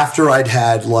after I'd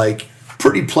had like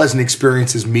pretty pleasant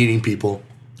experiences meeting people.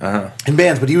 In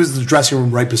bands, but he was in the dressing room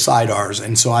right beside ours,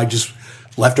 and so I just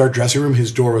left our dressing room.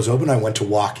 His door was open. I went to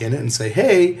walk in it and say,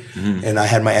 "Hey," and I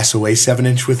had my SOA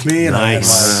 7-inch with me, and I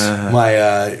had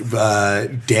my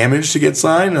Damage to get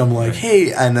signed. And I'm like,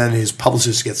 "Hey," and then his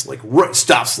publicist gets like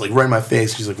stops like right in my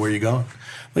face. He's like, "Where are you going?"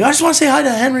 I'm like, I just want to say hi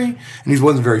to Henry, and he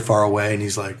wasn't very far away, and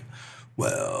he's like,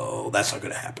 well, that's not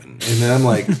going to happen. And then I'm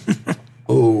like,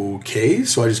 okay.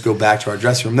 So I just go back to our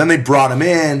dressing room. Then they brought him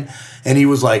in, and he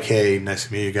was like, hey, nice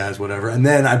to meet you guys, whatever. And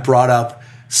then I brought up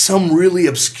some really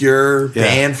obscure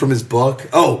band from his book.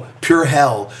 Oh, Pure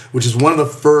Hell, which is one of the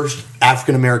first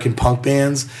African-American punk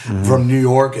bands from New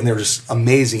York, and they're just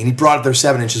amazing. And he brought up their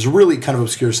 7-inch. It's a really kind of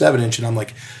obscure 7-inch, and I'm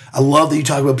like, I love that you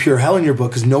talk about Pure Hell in your book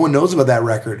because no one knows about that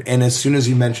record. And as soon as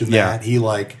you mentioned that, he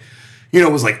like,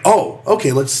 was like, oh,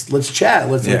 okay, let's chat,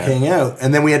 let's hang out.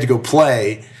 And then we had to go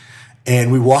play,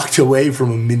 and we walked away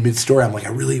from him mid-story. I'm like,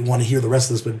 I really want to hear the rest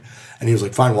of this, and he was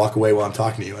like, fine, walk away while I'm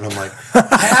talking to you. And I'm like,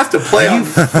 I have to play on.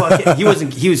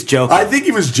 He was joking. I think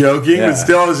he was joking, but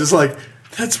still, I was just like,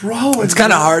 that's Rollins. It's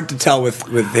kind of hard to tell with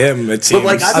him, it seems. But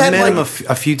like, I've met him a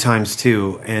few times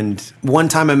too, and one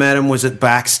time I met him was at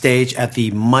backstage at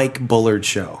the Mike Bullard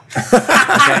show.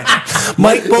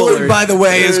 Mike Bullard, by the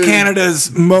way, is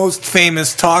Canada's most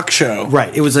famous talk show.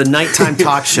 Right, it was a nighttime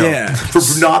talk show. For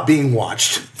not being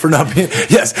watched. For not being,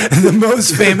 the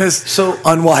most famous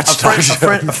unwatched talk show.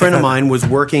 A friend of mine was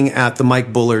working at the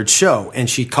Mike Bullard show, and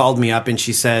she called me up and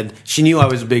she said, she knew I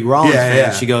was a big Rollins fan.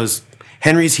 Yeah. She goes,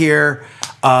 Henry's here.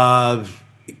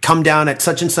 Come down at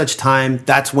such and such time.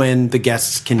 That's when the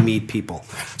guests can meet people.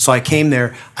 So I came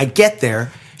there. I get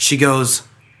there. She goes,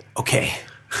 okay,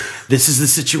 this is the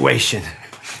situation.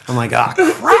 I'm like,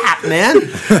 crap, man.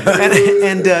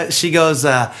 And she goes,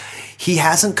 he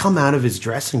hasn't come out of his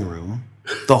dressing room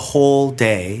the whole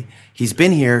day. He's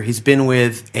been here. He's been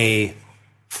with a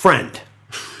friend.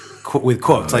 With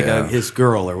quotes, his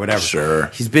girl or whatever. Sure.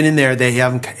 He's been in there. They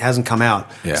hasn't come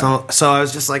out. Yeah. So I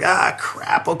was just like,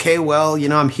 crap. Okay, well,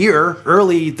 I'm here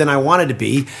early than I wanted to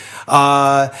be.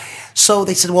 So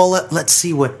they said, well, let's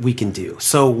see what we can do.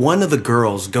 So one of the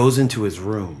girls goes into his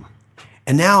room.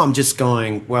 And now I'm just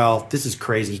going, well, this is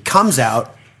crazy. He comes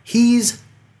out. He's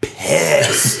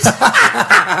pissed.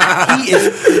 He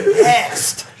is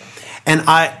pissed. And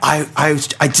I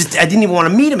didn't even want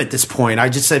to meet him at this point. I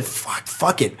just said,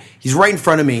 fuck it. He's right in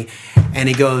front of me, and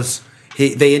he goes.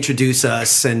 They introduce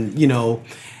us, and he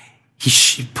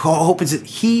opens it.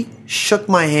 He shook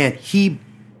my hand. He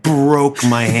broke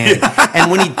my hand, and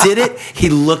when he did it, he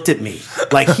looked at me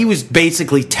like he was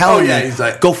basically telling me, he's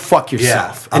like, "Go fuck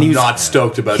yourself." And he was not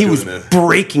stoked about doing this. He was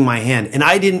breaking my hand, and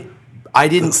I didn't.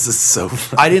 This is so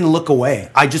funny. I didn't look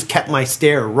away. I just kept my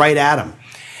stare right at him,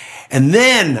 and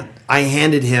then I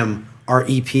handed him our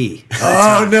EP.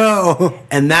 Oh, no.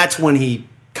 And that's when he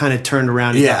kind of turned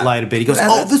around and got light a bit. He goes,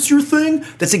 oh, that's your thing?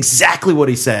 That's exactly what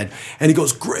he said. And he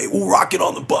goes, great, we'll rock it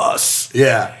on the bus.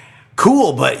 Yeah.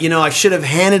 Cool, but, I should have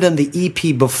handed him the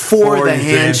EP before the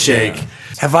handshake.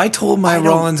 Have I told my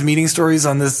Rollins meeting stories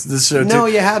on this show too? No,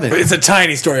 you haven't. It's a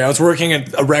tiny story. I was working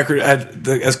at a record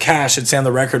as Cash at Sam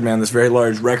the Record Man, this very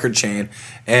large record chain,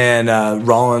 and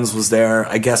Rollins was there,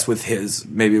 I guess, with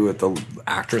the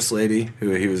actress lady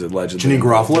who he was allegedly. Janine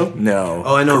Garofalo? No.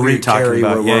 Oh, I know who you're talking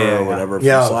about. Or whatever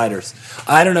from Sliders.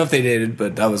 I don't know if they dated,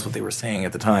 but that was what they were saying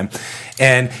at the time.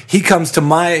 And he comes to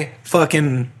my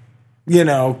fucking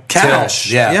Cash.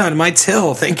 Till. Yeah, and my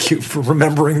Till. Thank you for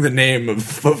remembering the name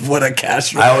of what a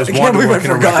Cash. I always wanted to work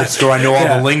in a record store. I know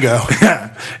all the lingo.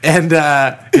 Yeah, and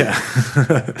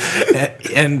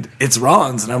and it's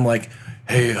Rollins, and I'm like,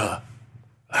 hey,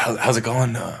 how's it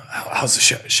going? How's the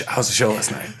show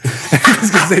last night?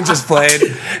 Because they just played,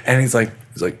 and he's like,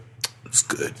 it's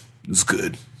good. It's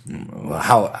good.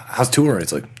 How's tour?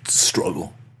 It's like, it's a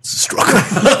struggle. It's a struggle.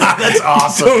 That's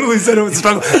awesome. He totally said it was a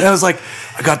struggle. And I was like,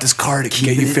 I got this card. It can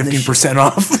get you 15%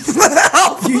 off.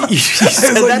 You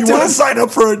said that you want to sign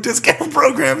up for a discount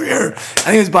program here? I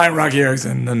think it was buying Rocky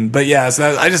Erickson. But yeah,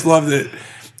 so I just love that.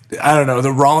 I don't know,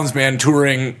 the Rollins band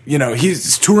touring.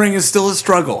 His touring is still a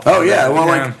struggle. Oh yeah, well,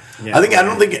 I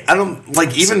don't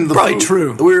like even the probably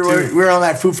true. We were on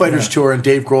that Foo Fighters tour, and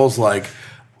Dave Grohl's like,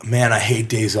 man, I hate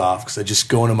days off because I just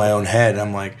go into my own head. And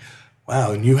I'm like,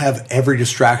 wow, and you have every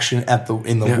distraction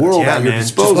in the world at your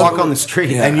disposal. Just walk on the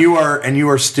street, and you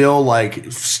are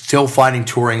still finding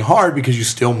touring hard because you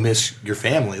still miss your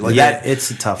family. Like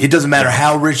it's tough. It doesn't matter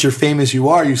how rich or famous you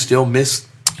are, you still miss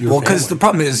your family. Because the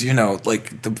problem is,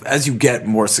 as you get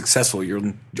more successful,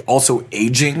 you're also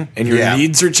aging, and your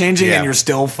needs are changing, and you're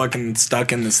still fucking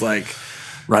stuck in this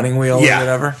running wheel or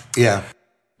whatever. Yeah.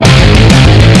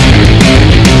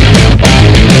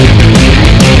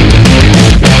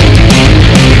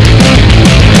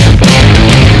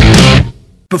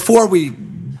 Before we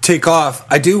take off,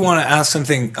 I do want to ask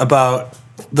something about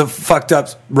the fucked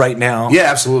ups right now. Yeah,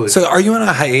 absolutely. So are you on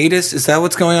a hiatus? Is that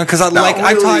what's going on? Because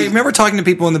I remember talking to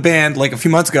people in the band like a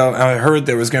few months ago, and I heard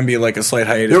there was going to be like a slight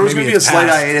hiatus. There was going to be a slight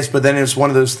hiatus, but then it's one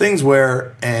of those things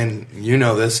where, and you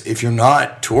know this, if you're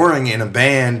not touring in a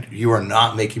band, you are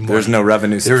not making money. There's no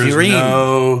revenue There's stream.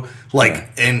 no,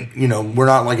 and you know, we're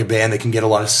not like a band that can get a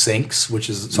lot of syncs, which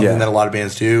is something that a lot of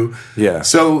bands do. Yeah.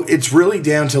 So it's really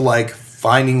down to like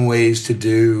finding ways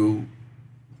to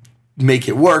make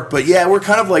it work. But yeah, we're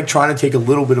kind of like trying to take a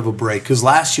little bit of a break because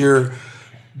last year,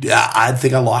 I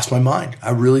think I lost my mind.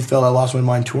 I really felt I lost my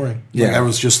mind touring. Yeah. Like I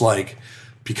was just like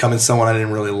becoming someone I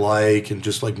didn't really like and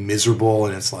just like miserable.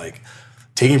 And it's like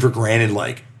taking for granted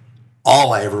like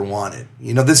all I ever wanted.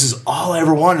 You know, this is all I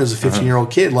ever wanted as a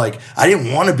 15-year-old kid. Like I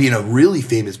didn't want to be in a really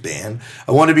famous band.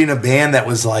 I wanted to be in a band that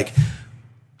was like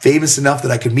famous enough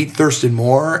that I could meet Thurston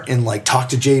Moore and like talk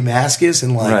to Jay Mascis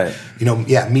and like, you know,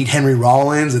 meet Henry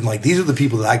Rollins. And like, these are the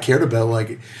people that I cared about.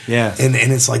 Like, and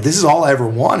it's like, this is all I ever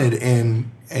wanted.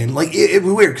 And like, it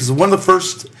was weird because one of the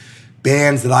first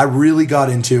bands that I really got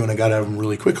into, and I got out of them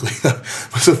really quickly,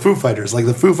 was the Foo Fighters. Like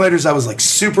the Foo Fighters I was like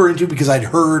super into because I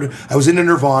was into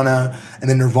Nirvana, and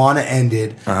then Nirvana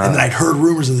ended, and then I'd heard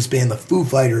rumors of this band, the Foo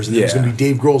Fighters, and it was going to be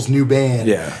Dave Grohl's new band.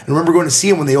 And I remember going to see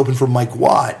them when they opened for Mike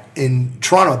Watt in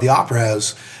Toronto at the Opera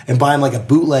House and buying like a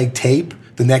bootleg tape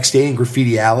the next day in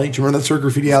Graffiti Alley. Do you remember that store,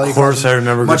 Graffiti Alley? Of course, I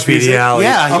remember Graffiti Alley.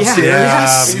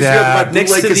 Upstairs.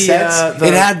 Next to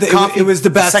it was the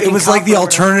best. It was like the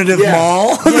alternative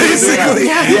mall, basically.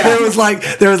 There was like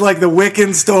the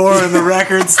Wiccan store and the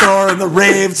record store and the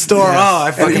rave store. Oh,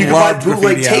 I fucking loved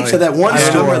bootleg tapes at that one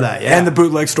store. And the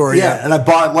bootleg store. And I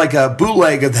bought like a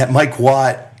bootleg of that Mike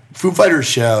Watt Foo Fighters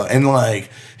show, and like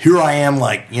here I am,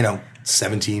 like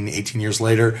 17, 18 years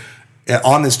later,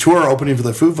 on this tour opening for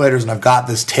the Foo Fighters, and I've got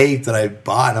this tape that I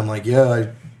bought, and I'm like,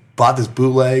 I bought this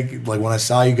bootleg like when I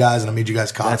saw you guys, and I made you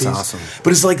guys copies. That's awesome.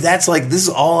 But it's like this is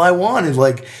all I wanted.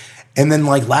 Like, and then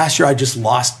like last year I just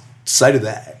lost sight of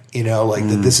that.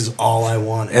 That this is all I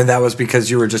wanted. And that was because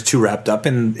you were just too wrapped up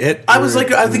in it? I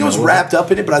think I was wrapped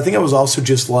up in it, but I think I was also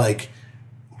just like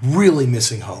really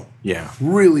missing home. Yeah.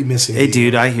 Really missing. Hey,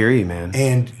 dude, I hear you, man.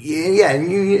 And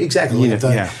exactly.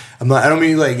 I don't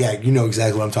mean like, you know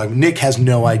exactly what I'm talking about. Nick has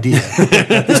no idea.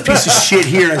 This piece of shit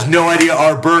here has no idea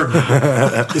our burden.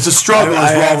 It's a struggle,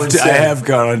 as Rollins said. I have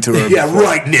gone on tour before. Yeah,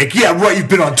 right, Nick. Yeah, right, you've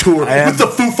been on tour. With the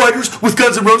Foo Fighters? With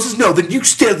Guns N' Roses? No, then you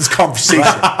stay in this conversation.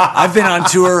 I've been on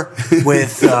tour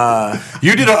with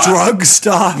you did Drug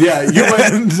Stop. Yeah,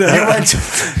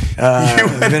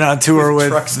 I've been on tour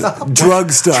with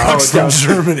Drug Stop from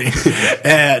Germany.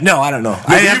 No, I don't know.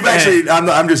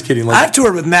 I'm just kidding. Like, I've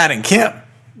toured with Matt and Kemp.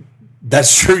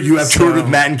 That's true. You have toured with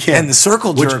Matt and Kemp. And the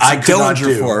Circle which Jerks I could not Dillinger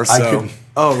do. for. So.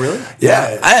 Oh, really?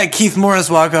 Yeah. I had Keith Morris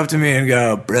walk up to me and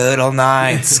go, "Brutal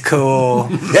Nights, cool."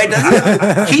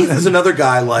 Keith is another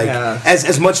guy, like,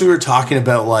 as much as we were talking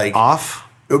about, like... Off?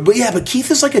 But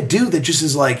Keith is like a dude that just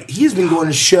is like, he's been going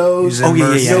to shows,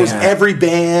 knows every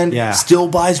band, still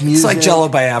buys music. It's like Jello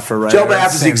Biafra, right? Jello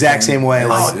Biafra is the exact same way.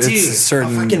 Oh,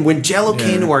 dude. When Jello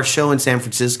came to our show in San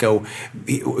Francisco,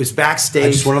 it was backstage.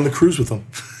 I just went on the cruise with him.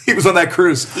 He was on that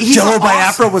cruise. Jello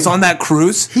Biafra was on that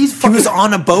cruise? He was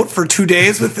on a boat for 2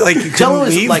 days with, like, you Jello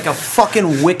couldn't leave? is like a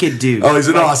fucking wicked dude. Oh, he's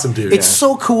an awesome dude. It's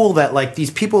so cool that, like,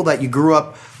 these people that you grew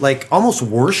up, like, almost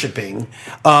worshiping,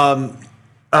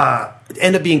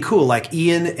 end up being cool, like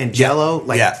Ian and Jello.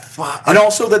 And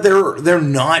also that they're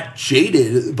not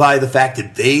jaded by the fact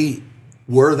that they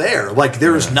were there. Like,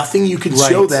 there's nothing you can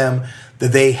show them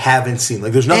that they haven't seen.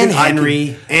 Like, there's nothing. And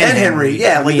Henry.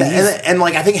 Yeah, like that. And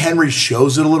like, I think Henry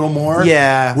shows it a little more.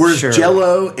 Yeah, whereas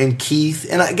Jello and Keith,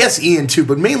 and I guess Ian too,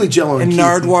 but mainly Jello and Keith.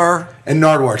 And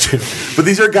Nardwar too. But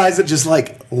these are guys that just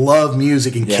like love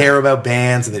music and care about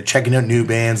bands, and they're checking out new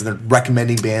bands, and they're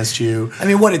recommending bands to you. I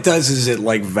mean, what it does is it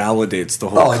like validates the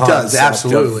whole. Oh, it does,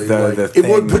 absolutely. It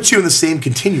would put you in the same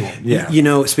continuum.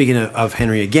 Yeah. Speaking of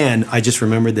Henry again, I just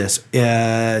remembered this.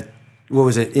 What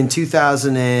was it? In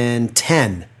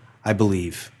 2010, I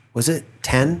believe. Was it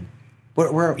 10?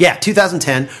 Yeah,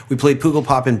 2010. We played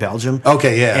Pukkelpop in Belgium.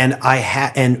 Okay, yeah.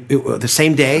 And the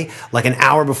same day, like an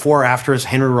hour before, after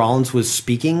Henry Rollins was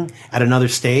speaking at another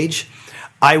stage,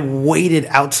 I waited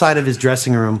outside of his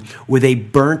dressing room with a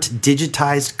burnt,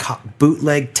 digitized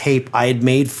bootleg tape I had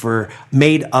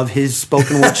made of his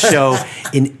spoken word show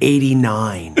in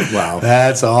 '89. Wow,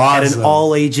 that's awesome! At an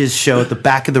all ages show at the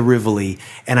back of the Rivoli,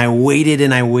 and I waited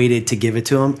to give it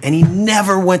to him, and he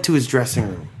never went to his dressing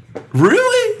room.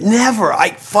 Really? Never.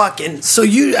 I fucking. So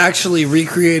you actually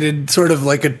recreated sort of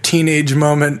like a teenage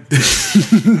moment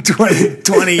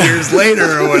 20 years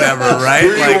later or whatever, right?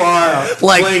 Here you are,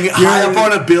 playing high up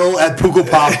on a bill at Puckle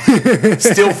Pop,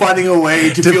 still finding a way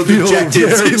to feel dejected.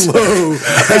 Very low.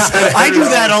 I do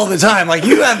that all the time. Like,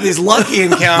 you have these lucky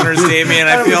encounters, Damian,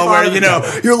 I feel, where,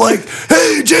 you're like,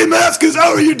 hey, Jay Mascis,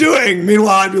 how are you doing?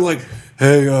 Meanwhile, I'd be like,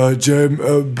 hey, Jay,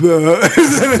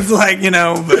 it's like,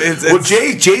 well,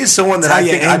 Jay is someone that I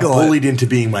think I bullied into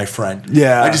being my friend.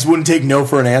 Yeah. I just wouldn't take no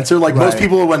for an answer. Like most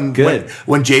people, when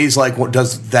Jay's like,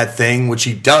 does that thing, which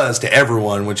he does to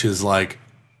everyone, which is like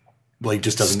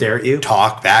just doesn't stare at you,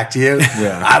 talk back to you.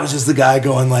 Yeah. I was just the guy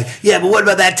going like, yeah, but what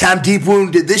about that time Deep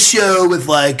Wound did this show with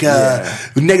like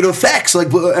with Negative Effects?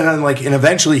 Like, and I'm like, and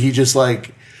eventually he just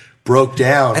like broke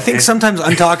down. I think sometimes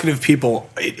untalkative people,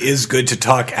 it is good to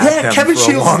talk at them Kevin for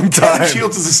Shields, a long time. Kevin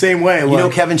Shields is the same way. You know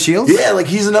Kevin Shields? Yeah, like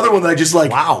he's another one that I just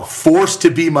like forced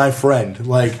to be my friend.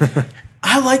 Like,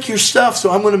 I like your stuff, so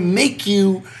I'm going to make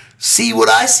you see what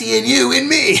I see in you, in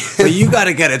me. But you got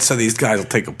to get it so these guys will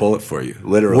take a bullet for you,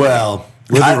 literally. Well,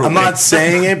 I'm not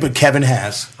saying it, but Kevin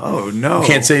has. Oh, no.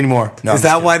 Can't say anymore. No, is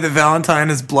that why the Valentine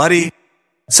is bloody?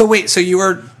 So wait, so you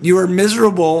were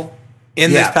miserable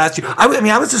in this past year. I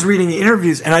was just reading the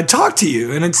interviews, and I'd talk to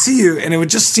you, and I'd see you, and it would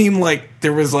just seem like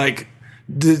there was like,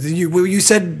 you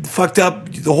said fucked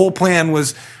up, the whole plan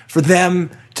was for them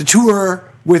to tour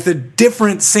with a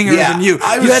different singer than you. You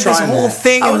had this whole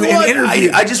thing in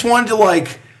interview. I just wanted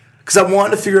to because I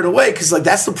wanted to figure it away, because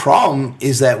that's the problem,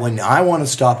 is that when I want to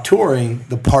stop touring,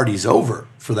 the party's over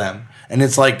for them. And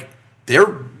it's like,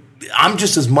 I'm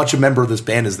just as much a member of this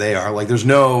band as they are. Like,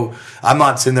 I'm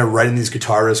not sitting there writing these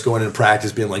guitar riffs, going into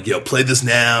practice, being like, play this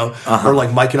now. Or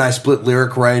like Mike and I split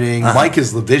lyric writing. Mike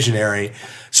is the visionary.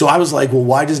 So I was like, well,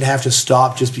 why does it have to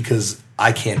stop just because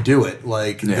I can't do it?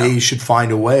 Like, they should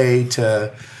find a way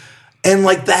to... And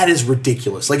like, that is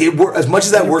ridiculous. Like, as much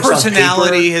as that works on paper,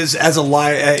 personality is as a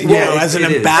as an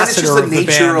ambassador of the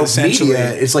band, essentially.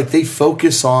 Media, it's like they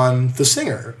focus on the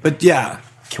singer. But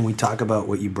can we talk about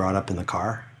what you brought up in the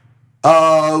car?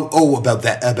 About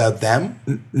them?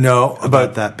 No,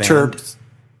 about that band. Turbs.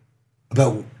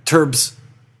 About Turbs.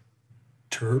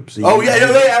 Turbs? Oh,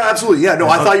 yeah, absolutely. Yeah, no,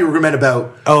 I thought you were meant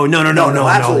about... Oh, no,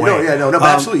 absolutely.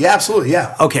 Absolutely. Absolutely,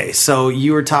 yeah. Okay, so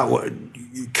you were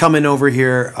coming over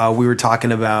here, we were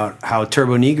talking about how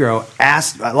Turbo Negro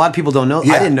asked, a lot of people don't know,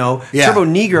 I didn't know, Turbo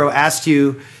Negro asked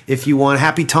you if you want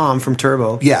Happy Tom from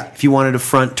Turbo, if you wanted to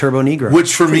front Turbo Negro.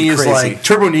 Which for me is like,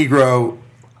 Turbo Negro,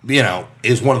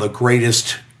 is one of the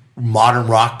greatest modern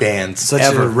rock bands Such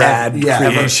ever. a rad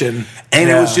creation. Ever. And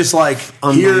it was just like,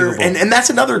 here, and that's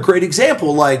another great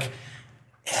example, like,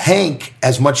 Hank,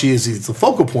 as much as he's the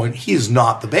focal point, he's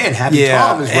not the band. Happy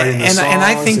Tom is writing the songs. And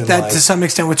I think that to some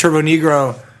extent with Turbo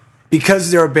Negro,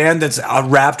 because they're a band that's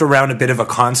wrapped around a bit of a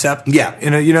concept. Yeah,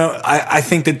 I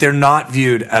think that they're not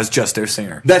viewed as just their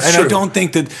singer. That's true. I don't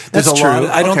think that there's a lot.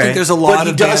 I don't think there's a lot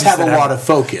of. But he does have a lot of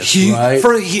focus, right?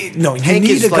 You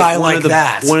need a guy like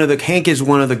that. Hank is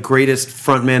one of the greatest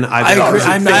frontmen I've ever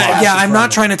seen. I'm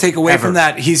not trying to take away from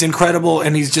that. He's incredible,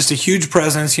 and he's just a huge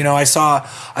presence. I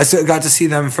got to see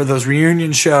them for those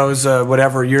reunion shows,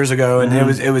 years ago, and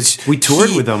it was. We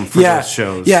toured with them for those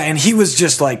shows. Yeah, and he was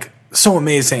just like so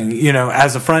amazing,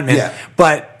 as a frontman. Yeah.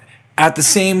 But at the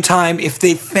same time, if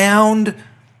they found,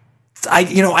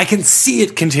 I can see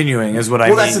it continuing. Is what I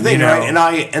mean. Well, that's the thing,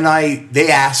 right?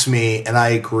 They asked me, and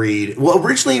I agreed. Well,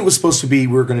 originally it was supposed to be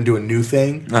we were going to do a new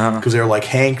thing because they were like,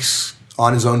 Hank's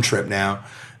on his own trip now,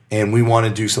 and we want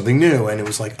to do something new. And it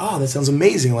was like, oh, that sounds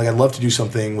amazing. Like, I'd love to do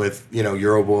something with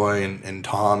Euroboy and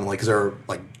Tom, like, because they're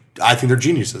like, I think they're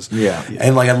geniuses. Yeah.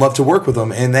 And like, I'd love to work with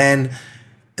them. And then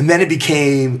it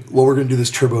became, well, we're going to do this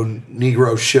Turbo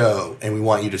Negro show, and we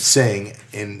want you to sing.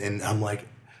 And I'm like,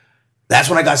 that's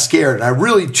when I got scared, and I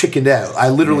really chickened out. I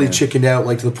literally chickened out,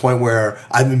 like, to the point where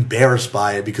I'm embarrassed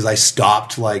by it because I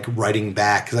stopped, like, writing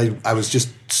back because I was just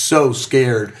so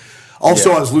scared.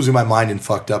 Also, I was losing my mind and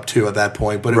fucked up too at that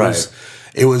point. But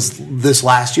it was this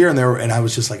last year, and I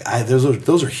was just like,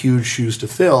 those are huge shoes to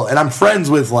fill. And I'm friends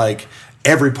with like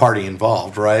every party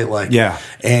involved, right? Like,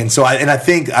 and so I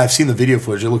think I've seen the video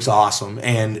footage. It looks awesome,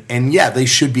 and they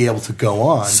should be able to go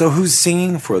on. So who's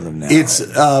singing for them now? It's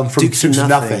from Dukes of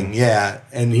Nothing,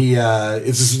 and he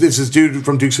it's this dude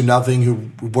from Dukes of Nothing who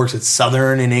works at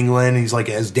Southern in England. He's like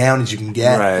as down as you can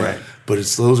get, right? But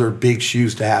those are big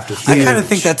shoes to have to fill. I kind of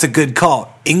think that's a good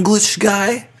call. English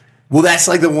guy. Well, that's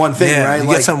like the one thing, right? You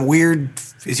like, get some weird.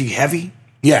 Is he heavy?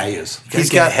 Yeah, he is. He's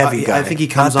get a got heavy guy. I think he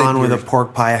comes Not that on with a weird.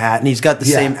 pork pie hat, and he's got the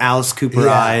Yeah. same Alice Cooper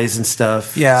Yeah. eyes and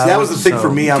stuff. Yeah, See, that was the thing for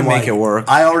me. you I'm can like, make it work.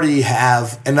 I already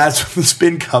have, and that's the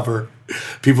spin cover.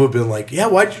 People have been like, "Yeah,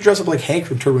 why did you dress up like Hank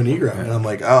from Turbo Negro?" And I'm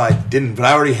like, "Oh, I didn't," but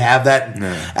I already have that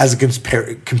as a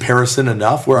comparison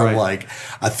enough. Where I'm like,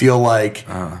 I feel like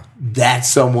that's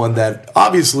someone that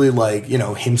obviously, like, you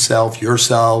know, himself,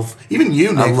 yourself, even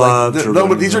you, Nick. love like, Turbo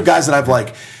but these are guys that I've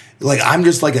like I'm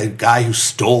just like a guy who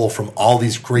stole from all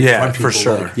these great front people. for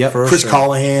sure. Like, Yep. For Chris sure.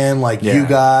 Callahan, like you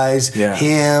guys, Yeah.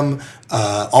 him,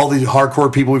 all the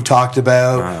hardcore people we've talked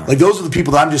about. Like those are the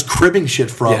people that I'm just cribbing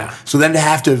shit from. Yeah. So then to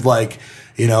have to like,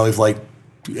 you know,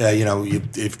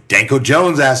 if Danko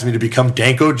Jones asked me to become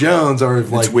Danko Jones, or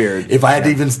if like weird. if I had to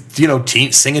even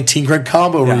sing a Teen Craig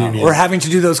combo reunion, Or having to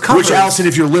do those covers. which Allison,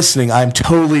 if you're listening, I'm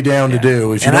totally down to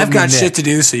do. If you And don't I've got need shit Nick. to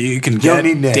do, so you can don't get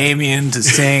need Nick. Damian to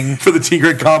sing. for the Teen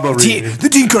Craig combo reunion. The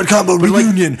Teen Card Combo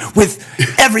reunion with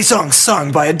every song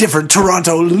sung by a different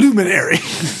Toronto luminary.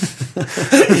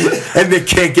 And they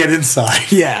can't get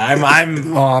inside. Yeah, I'm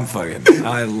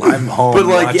home. But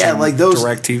like, yeah, watching like those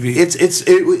DirecTV.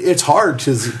 It's hard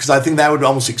because I think that would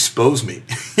almost expose me.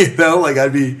 You know, like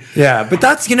I'd be. Yeah, but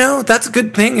that's a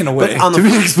good thing in a way. But on the to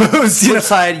be exposed. flip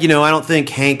side, I don't think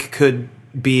Hank could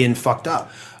be in fucked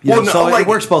up. So like, it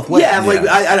works both ways. Yeah, like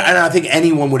I think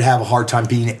anyone would have a hard time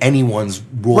being anyone's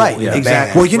role. Right, in a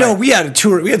exactly. band. Well, we had a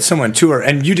tour. We had someone tour,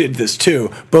 and you did this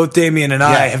too. Both Damian and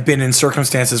I Yeah. have been in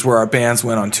circumstances where our bands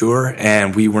went on tour,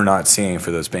 and we were not singing for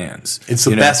those bands. It's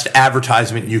the best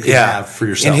advertisement you can have for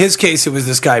yourself. In his case, it was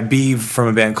this guy Beeve from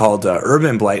a band called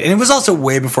Urban Blight, and it was also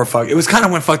way before It was kind of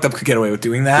when Fucked Up could get away with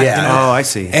doing that. Yeah. Oh, I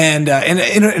see. And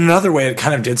in another way, it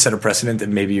kind of did set a precedent that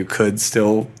maybe you could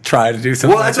still try to do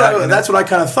something. Well, that's what I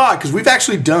kind of thought, because we've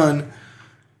actually done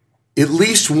at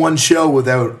least one show with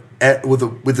at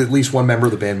least one member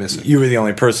of the band missing. You were the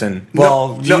only person.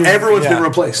 No, everyone's been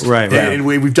replaced. Right. And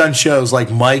we've done shows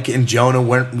like Mike and Jonah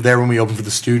weren't there when we opened for the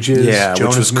Stooges. Yeah,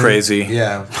 which was crazy.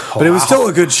 Yeah, But it was still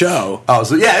a good show. Oh,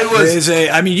 so yeah, it was.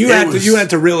 You had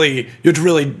to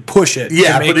really push it.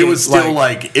 Yeah, to make but it was still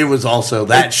like it was also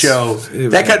that show.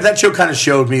 That show kind of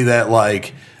showed me that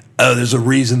like. Oh, there's a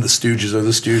reason the Stooges are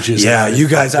the Stooges. Yeah, you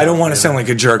guys. I don't want to sound like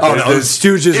a jerk, Oh, but no, the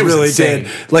Stooges it was really insane.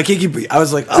 did. Like Iggy, I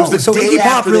was like, was the so day Iggy Pop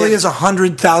after really that- is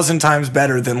 100,000 times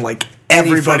better than like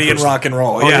everybody in person. rock and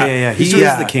roll. Oh, yeah. He is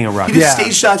the king of rock. He did Yeah.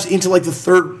 stage shots into like the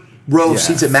third row of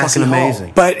seats at Massey fucking Hall.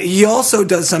 amazing. But he also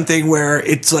does something where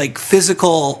it's like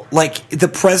physical, like the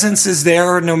presence is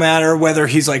there no matter whether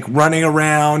he's like running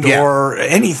around Yeah. or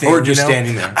anything. Or just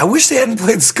standing there. I wish they hadn't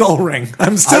played Skull Ring.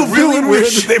 I'm still feeling weird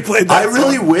that they played that I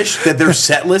really song. wish that their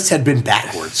set list had been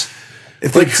backwards.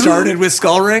 If they started with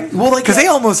Skull Ring? Well, like, because they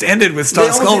almost ended with They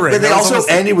Skull Ring. But they That was also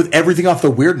almost- ended with everything off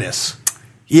the weirdness.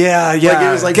 Yeah.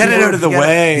 it was like get it people- out of the you gotta-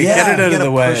 way. yeah, Get it you out of gotta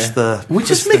the way. push We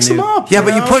just mix them up. Yeah,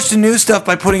 but you push the new stuff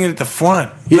by putting it at the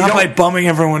front, You not don't- by bumming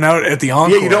everyone out at the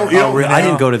encore. Yeah, you don't. Really? I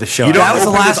didn't go to the show. You don't That was the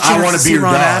open last with, I chance want to to see be your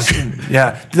Ron dog. Ashton.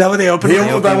 Yeah, is that what they opened? They with?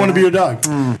 opened with I want to be your dog.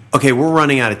 Okay, we're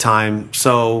running out of time,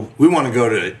 so We want to go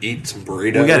to eat some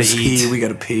burritos. we gotta Pee, eat. we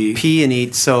gotta pee. Pee and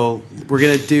eat. So we're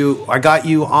gonna do. I got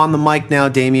you on the mic now,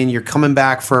 Damian. You're coming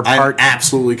back for I'm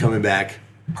absolutely coming back.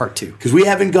 part 2. Because we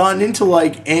haven't gotten into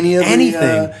like any of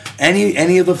Anything.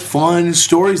 any of the fun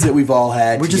stories that we've all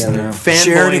had. We're just together. fanboying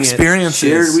Shared it.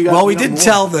 experiences. we we got did more.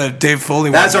 tell the Dave Foley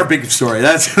one. That's our big story.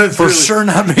 That's for really- sure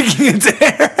not making it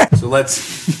there. So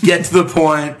let's get to the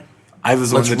point. I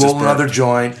was the Let's one that roll just another burned.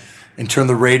 joint and turn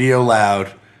the radio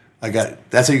loud.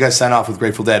 That's how you guys sign off with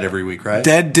Grateful Dead every week, right?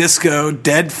 Dead disco,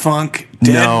 dead funk,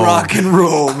 dead No. rock and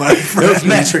roll, my It was friend.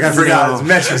 metric. I forgot. It was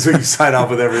metric. So you sign off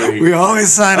with every week. We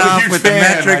always sign I'm a off huge with fan.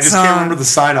 the metric I just can't remember song. the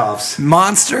sign-offs.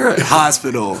 Monster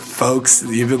Hospital, folks.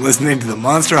 You've been listening to the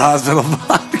Monster Hospital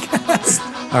podcast.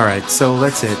 All right, so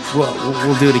that's it.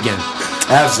 We'll do it again.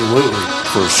 Absolutely.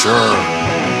 For sure.